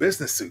in great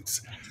business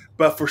suits.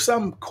 But for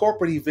some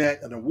corporate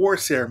event, an award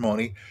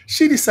ceremony,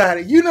 she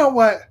decided, you know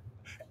what?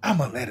 I'm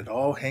going to let it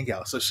all hang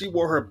out. So she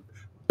wore her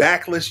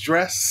backless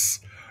dress,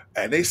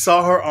 and they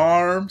saw her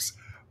arms.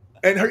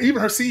 And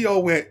even her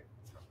CEO went,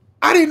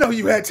 I didn't know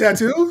you had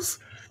tattoos.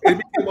 And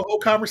it became a whole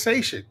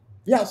conversation.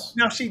 Yes.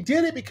 Now, she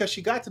did it because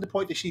she got to the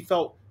point that she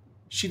felt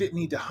she didn't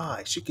need to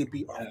hide. She could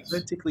be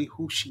authentically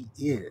who she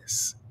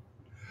is.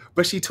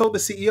 But she told the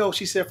CEO,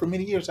 she said, for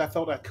many years, I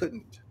felt I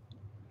couldn't.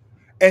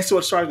 And so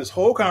it started this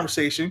whole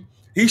conversation.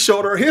 He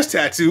showed her his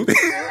tattoo.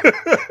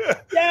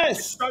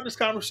 Yes. Started this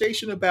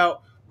conversation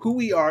about who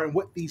we are and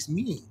what these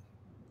mean.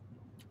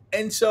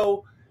 And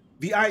so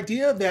the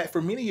idea that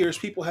for many years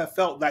people have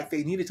felt like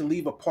they needed to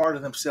leave a part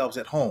of themselves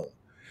at home,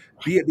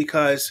 be it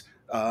because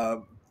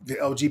the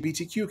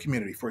LGBTQ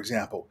community, for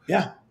example.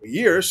 Yeah. For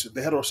years,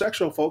 the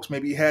heterosexual folks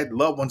maybe had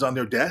loved ones on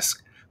their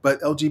desk, but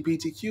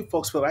LGBTQ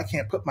folks felt I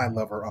can't put my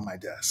lover on my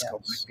desk or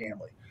my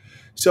family.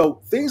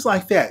 So things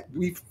like that,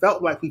 we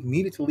felt like we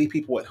needed to leave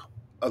people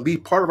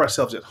leave part of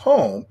ourselves at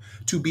home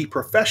to be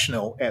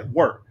professional at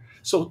work.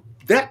 So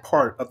that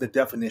part of the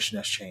definition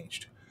has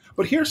changed.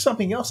 But here's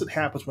something else that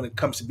happens when it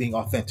comes to being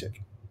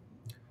authentic.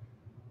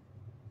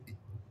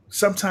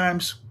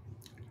 Sometimes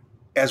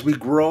as we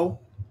grow,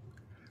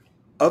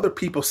 other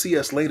people see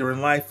us later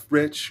in life,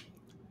 Rich,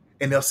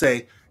 and they'll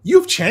say,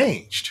 you've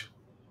changed.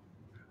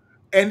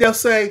 And they'll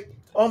say,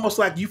 almost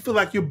like you feel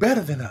like you're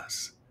better than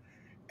us.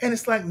 And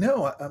it's like,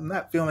 no, I'm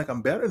not feeling like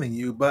I'm better than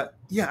you, but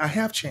yeah, I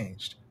have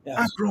changed. Yes.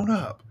 I've grown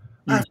up.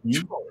 I've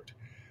Mhm. matured,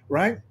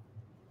 right?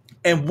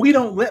 And we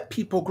don't let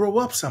people grow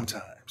up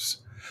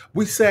sometimes.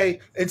 We say,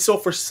 and so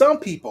for some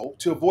people,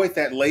 to avoid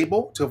that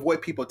label, to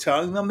avoid people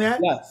telling them that,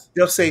 Yes.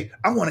 they'll say,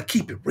 I want to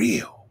keep it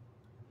real.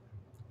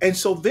 And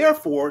so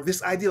therefore,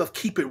 this idea of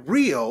keep it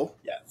real,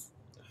 Yes.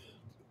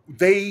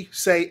 they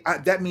say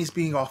that means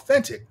being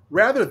authentic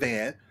rather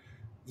than,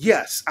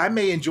 yes, I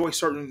may enjoy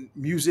certain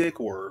music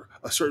or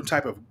a certain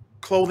type of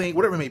clothing,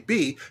 whatever it may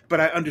be,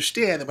 but I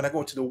understand that when I go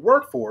into the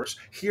workforce,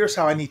 here's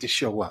how I need to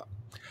show up.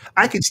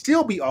 I can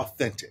still be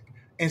authentic.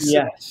 And so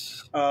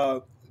Yes.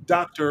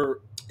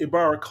 Dr.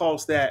 Ibarra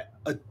calls that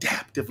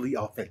adaptively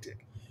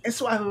authentic. And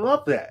so I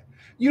love that.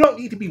 You don't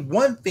need to be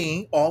one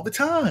thing all the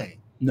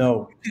time.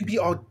 No. You can be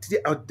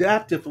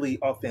adaptively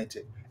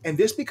authentic. And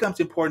this becomes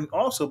important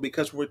also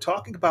because we're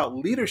talking about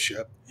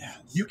leadership. Yes.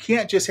 You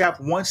can't just have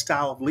one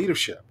style of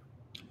leadership.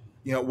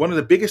 You know, one of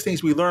the biggest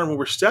things we learn when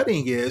we're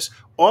studying is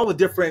all the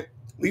different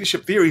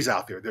leadership theories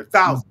out there. There are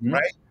thousands, Mhm.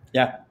 right?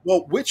 Yeah.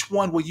 Well, which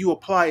one will you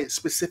apply at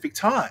specific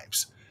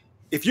times?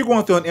 If you're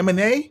going through an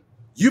M&A,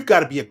 you've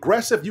got to be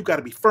aggressive, you've got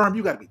to be firm,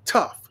 you've got to be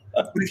tough.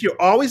 But if you're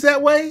always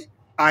that way,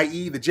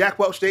 i.e. the Jack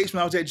Welch days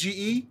when I was at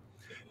GE,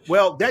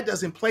 well, that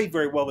doesn't play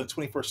very well in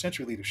 21st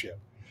century leadership.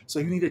 So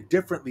you need a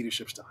different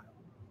leadership style.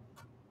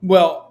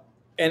 Well,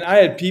 and I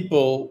had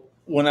people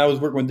when I was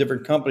working with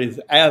different companies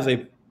as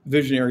a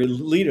visionary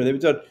leader, they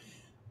would say,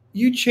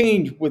 you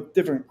change with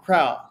different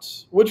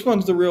crowds. Which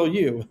one's the real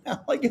you?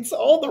 Like, it's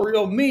all the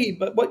real me,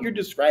 but what you're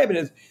describing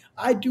is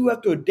I do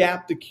have to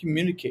adapt to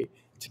communicate,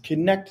 to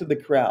connect to the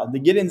crowd, to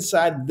get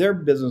inside their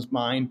business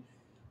mind,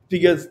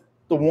 because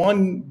the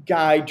one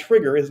guy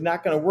trigger is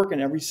not going to work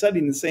in every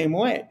setting the same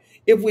way.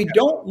 If we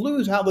don't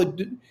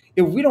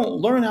if we don't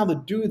learn how to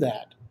do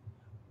that,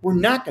 we're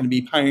not going to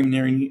be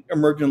pioneering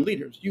emergent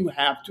leaders. You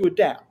have to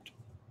adapt.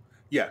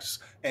 Yes.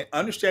 And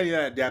understanding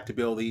that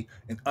adaptability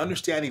and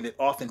understanding that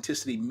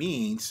authenticity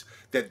means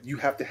that you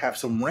have to have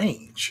some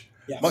range,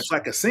 Yes. much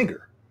like a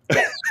singer.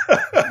 Yes.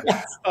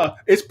 Yes.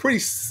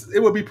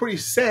 It would be pretty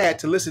sad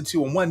to listen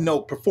to a one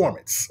note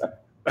performance.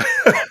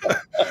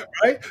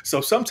 Right?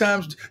 So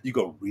sometimes you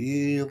go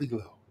really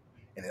low,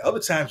 and then other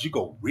times you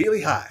go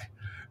really high,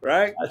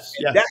 right? Yes.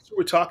 And Yes. that's what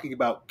we're talking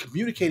about.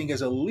 Communicating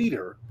as a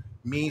leader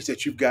means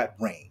that you've got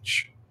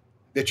range,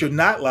 that you're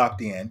not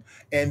locked in,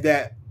 and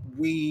that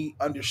we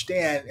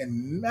understand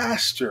and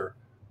master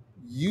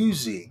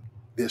using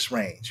this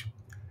range.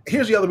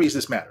 Here's the other reason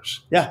this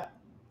matters. Yeah.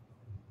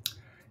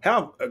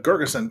 Hal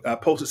Gergensen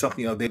posted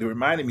something the other day that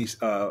reminded me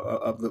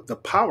of the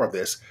power of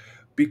this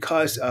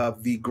because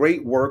of the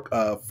great work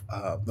of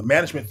the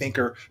management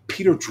thinker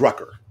Peter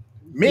Drucker.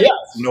 Many Yes.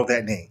 know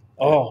that name.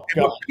 Oh,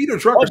 And what God. Peter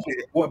Drucker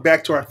said, going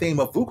back to our theme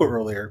of VUCA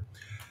earlier,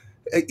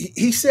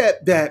 he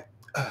said that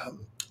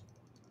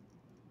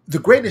the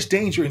greatest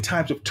danger in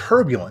times of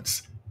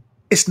turbulence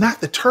is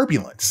not the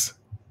turbulence.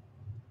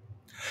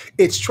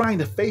 It's trying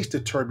to face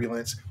the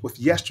turbulence with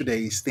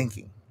yesterday's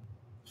thinking.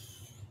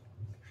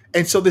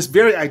 And so this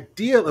very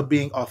idea of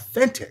being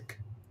authentic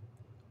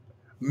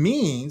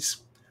means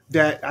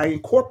that I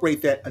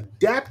incorporate that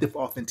adaptive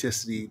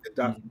authenticity that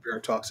Dr. Bear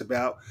talks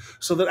about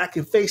so that I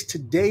can face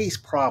today's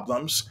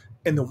problems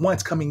and the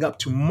ones coming up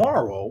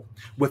tomorrow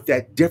with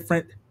that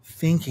different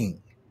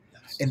thinking.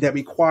 Yes. And that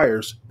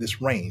requires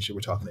this range that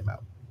we're talking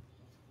about.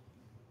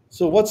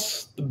 So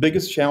what's the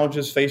biggest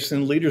challenges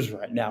facing leaders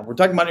right now? We're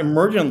talking about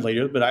emergent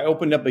leaders, but I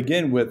opened up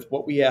again with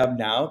what we have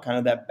now, kind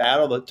of that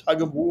battle, the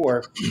tug of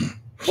war.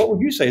 What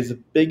would you say is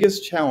the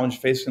biggest challenge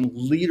facing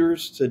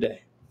leaders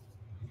today?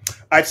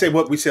 I'd say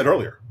what we said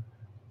earlier.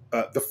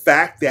 The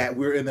fact that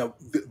we're in the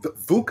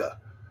VUCA,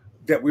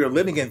 that we are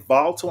living in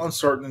volatile,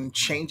 uncertain,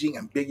 changing,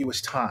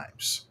 ambiguous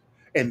times.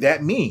 And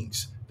that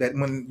means that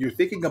when you're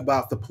thinking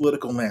about the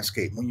political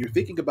landscape, when you're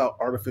thinking about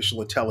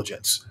artificial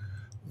intelligence,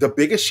 the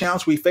biggest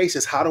challenge we face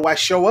is how do I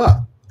show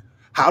up?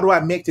 How do I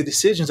make the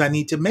decisions I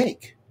need to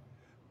make?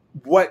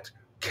 What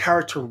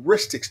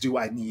characteristics do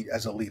I need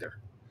as a leader?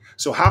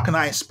 So how can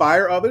I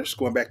inspire others,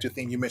 going back to the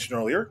thing you mentioned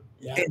earlier,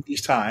 in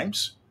these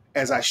times,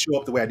 as I show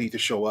up the way I need to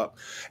show up?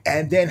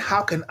 And then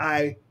how can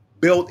I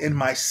build in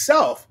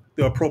myself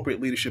the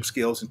appropriate leadership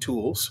skills and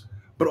tools,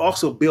 but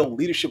also build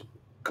leadership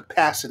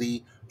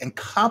capacity and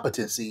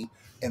competency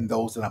in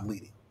those that I'm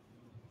leading?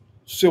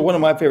 So one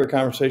of my favorite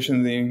conversations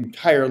in the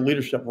entire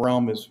leadership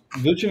realm is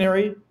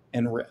visionary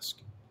and risk.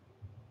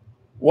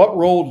 What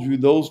role do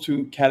those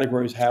two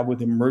categories have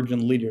with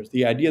emergent leaders?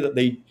 The idea that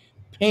they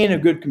paint a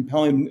good,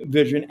 compelling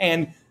vision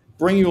and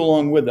bring you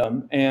along with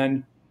them,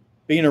 and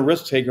being a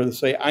risk taker to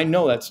say, I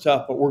know that's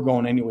tough, but we're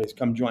going anyways.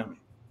 Come join me.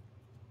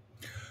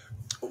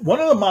 One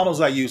of the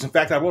models I use, in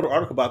fact, I wrote an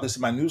article about this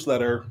in my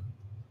newsletter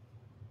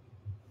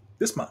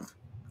this month,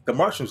 the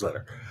March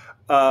newsletter.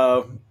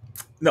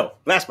 No,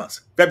 last month,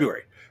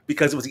 February,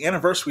 because it was the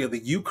anniversary of the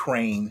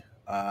Ukraine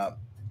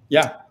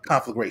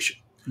conflagration.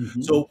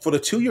 Mm-hmm. So for the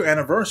 2-year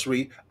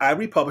anniversary, I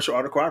republished an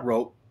article I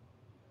wrote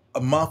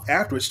a month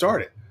after it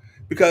started.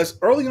 Because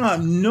early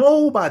on,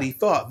 nobody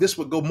thought this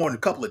would go more than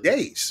a couple of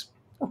days.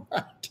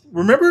 Right.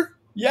 Remember?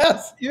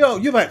 Yes.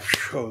 You're like,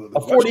 A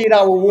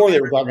 48-hour war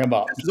they were talking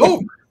about. This is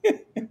over.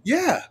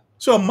 Yeah.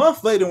 So a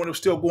month later, when it was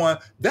still going,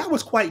 that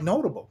was quite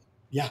notable.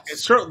 Yes. And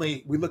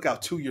certainly, we look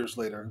out 2 years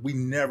later, we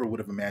never would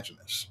have imagined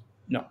this.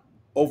 No.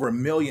 Over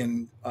 1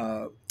 million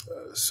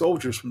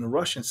soldiers from the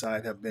Russian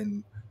side have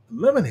been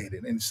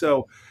eliminated, and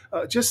so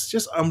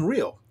just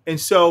unreal. And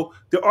so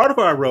the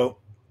article I wrote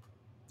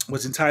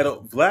was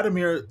entitled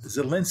 "Vladimir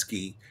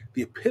Zelensky: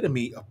 The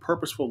Epitome of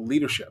Purposeful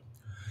Leadership,"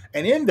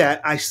 and in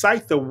that I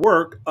cite the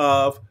work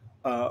of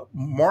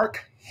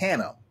Mark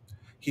Hanna.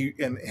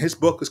 And his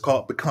book is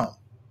called "Become."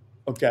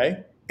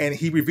 Okay. And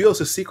he reveals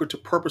the secret to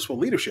purposeful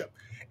leadership.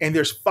 And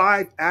there's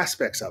 5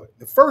 aspects of it.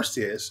 The first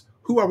is,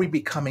 who are we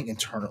becoming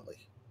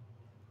internally?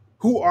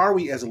 Who are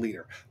we as a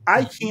leader?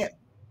 I can't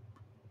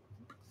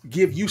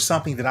give you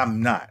something that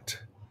I'm not.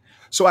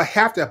 So I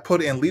have to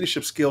put in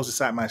leadership skills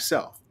inside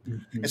myself.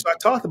 And so I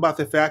talked about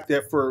the fact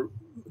that for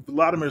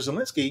Vladimir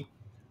Zelensky,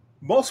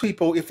 most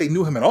people, if they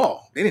knew him at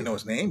all, they didn't know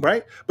his name,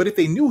 right? But if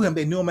they knew him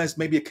as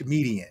maybe a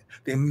comedian.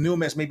 They knew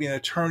him as maybe an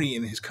attorney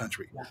in his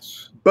country.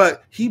 Yes.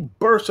 But he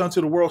burst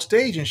onto the world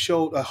stage and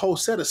showed a whole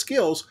set of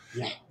skills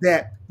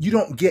that you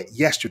don't get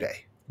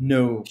yesterday.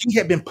 No. He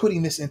had been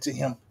putting this into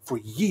him for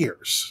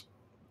years.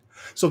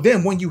 So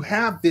then when you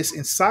have this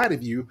inside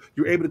of you,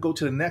 you're able to go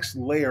to the next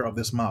layer of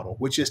this model,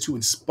 which is to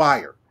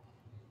inspire.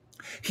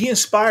 He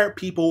inspired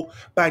people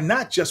by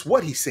not just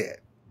what he said.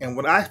 And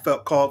what I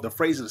felt called the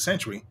phrase of the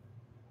century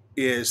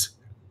is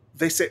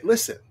they said,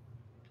 listen,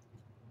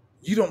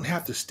 you don't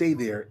have to stay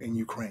there in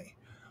Ukraine.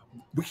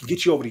 We can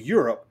get you over to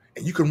Europe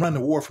and you can run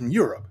the war from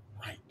Europe.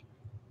 Right.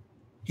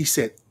 He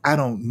said, I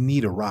don't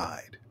need a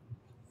ride.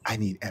 I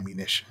need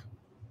ammunition.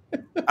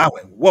 I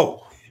went,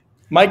 whoa.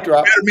 Mic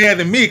drop. Better man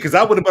than me, because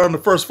I would have been on the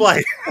first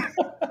flight.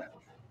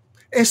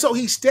 And so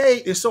he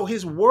stayed. And so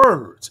his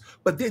words,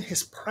 but then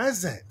his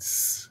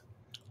presence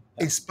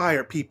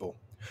inspired people.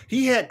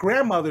 He had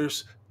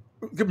grandmothers.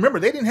 Remember,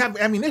 they didn't have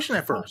ammunition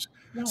at first.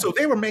 No. So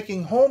they were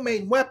making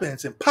homemade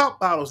weapons and pop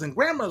bottles, and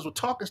grandmothers were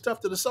talking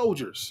stuff to the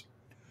soldiers.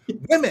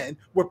 Women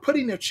were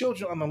putting their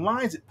children on the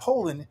lines at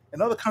Poland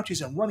and other countries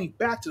and running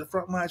back to the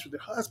front lines with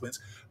their husbands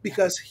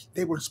because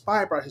they were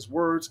inspired by his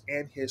words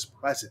and his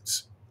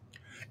presence.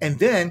 And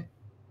then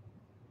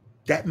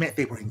that meant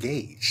they were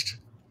engaged.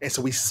 And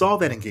so we saw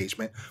that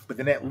engagement, but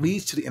then that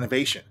leads to the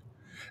innovation.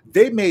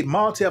 They made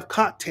Molotov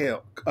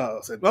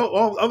cocktails and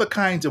all other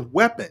kinds of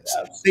weapons.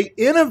 Yes. They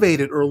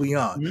innovated early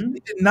on. They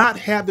did not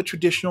have the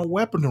traditional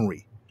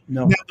weaponry.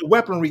 No. Now, the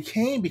weaponry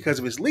came because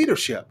of his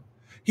leadership.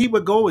 He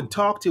would go and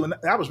talk to, and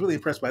I was really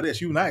impressed by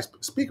this. You and I, as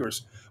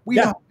speakers, we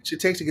know how much it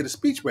takes to get a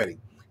speech ready.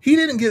 He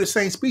didn't get the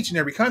same speech in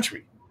every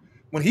country.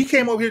 When he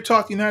came over here to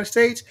talk to the United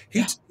States,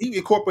 he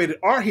incorporated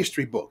our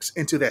history books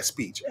into that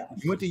speech. Yeah.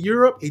 He went to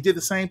Europe, he did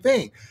the same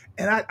thing.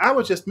 And I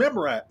was just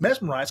mesmerized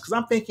because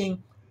I'm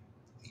thinking,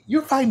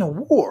 you're fighting a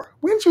war.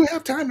 When did you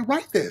have time to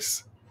write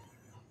this?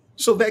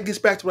 So that gets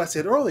back to what I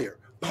said earlier.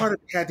 Part of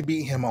it had to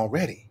be him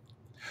already.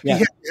 Yeah. He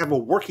had to have a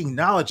working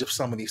knowledge of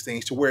some of these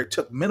things to where it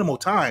took minimal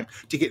time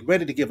to get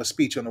ready to give a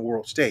speech on the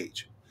world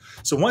stage.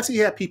 So once he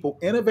had people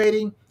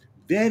innovating,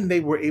 then they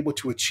were able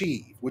to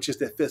achieve, which is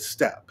the 5th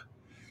step.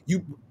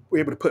 You were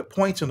able to put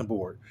points on the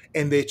board.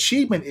 And the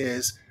achievement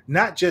is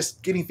not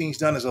just getting things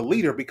done as a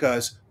leader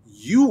because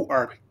you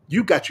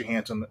got your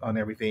hands on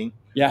everything.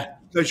 Yeah.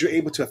 Because you're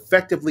able to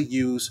effectively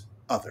use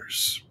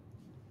others.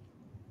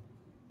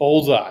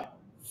 Bullseye.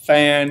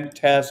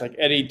 Fantastic.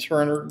 Eddie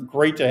Turner,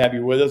 great to have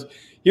you with us.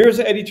 Here's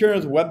Eddie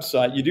Turner's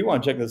website. You do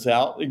want to check this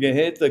out. You can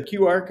hit the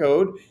QR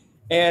code.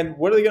 And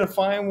what are they going to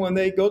find when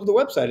they go to the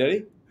website,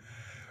 Eddie?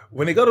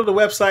 When they go to the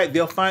website,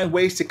 they'll find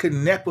ways to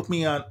connect with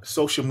me on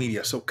social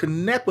media. So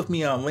connect with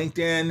me on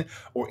LinkedIn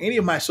or any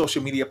of my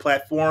social media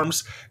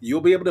platforms.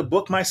 You'll be able to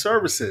book my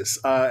services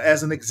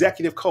as an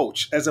executive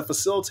coach, as a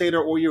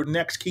facilitator, or your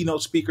next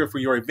keynote speaker for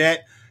your event.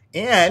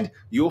 And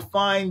you'll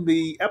find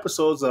the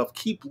episodes of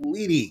Keep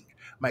Leading,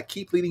 my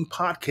Keep Leading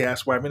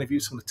podcast, where I've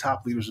interviewed some of the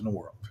top leaders in the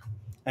world.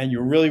 And you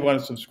really want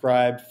to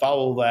subscribe,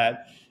 follow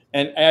that,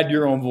 and add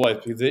your own voice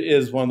because it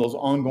is one of those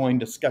ongoing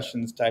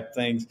discussions type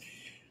things.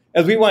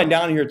 As we wind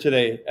down here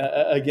today,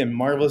 again,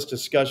 marvelous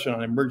discussion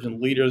on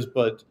emergent leaders,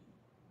 but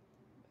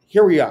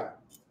here we are.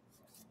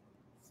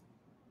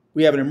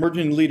 We have an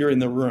emerging leader in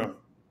the room.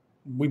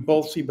 We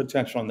both see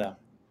potential in them.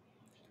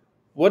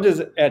 What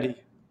does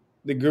Eddie,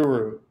 the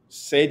guru,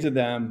 say to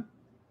them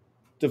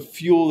to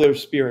fuel their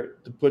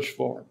spirit to push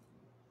forward?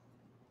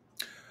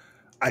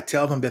 I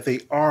tell them that they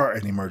are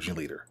an emerging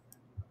leader.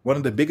 One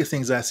of the biggest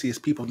things I see is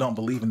people don't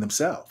believe in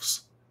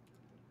themselves.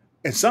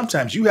 And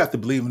sometimes you have to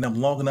believe in them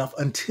long enough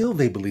until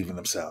they believe in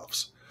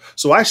themselves.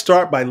 So I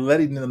start by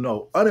letting them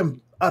know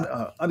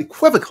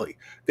unequivocally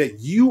that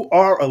you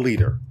are a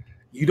leader.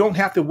 You don't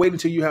have to wait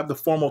until you have the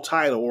formal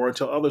title or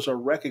until others are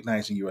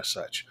recognizing you as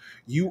such.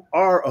 You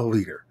are a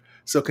leader.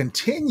 So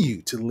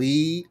continue to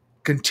lead,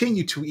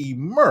 continue to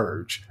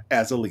emerge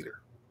as a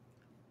leader.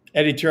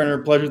 Eddie Turner,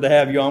 pleasure to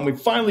have you on. We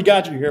finally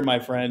got you here, my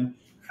friend.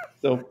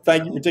 So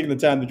thank you for taking the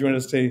time to join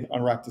us today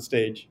on Rock the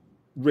Stage.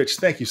 Rich,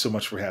 thank you so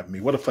much for having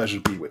me. What a pleasure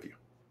to be with you.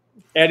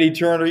 Eddie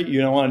Turner, you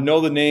don't want to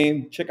know the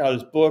name, check out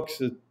his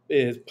books,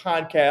 his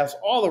podcasts,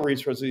 all the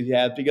resources he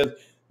has, because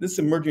this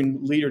emerging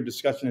leader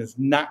discussion is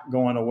not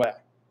going away.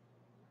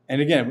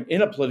 And again,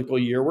 in a political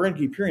year, we're going to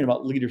keep hearing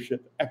about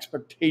leadership,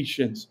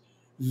 expectations,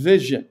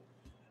 vision.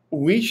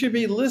 We should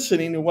be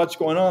listening to what's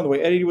going on the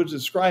way Eddie was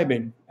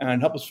describing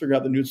and help us figure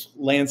out the new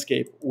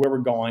landscape, where we're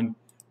going,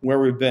 where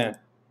we've been.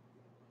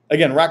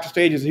 Again, Rock the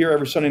Stage is here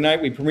every Sunday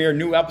night. We premiere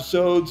new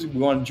episodes. We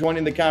want to join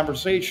in the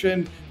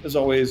conversation. There's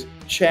always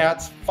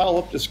chats,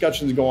 follow-up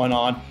discussions going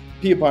on.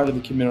 Be a part of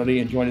the community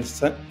and join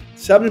us at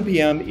 7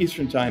 p.m.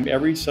 Eastern Time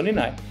every Sunday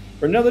night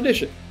for another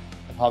edition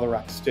of How to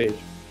Rock the Stage.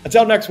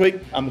 Until next week,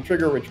 I'm the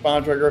Trigger, Rich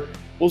Bontrager.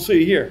 We'll see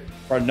you here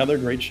for another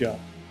great show.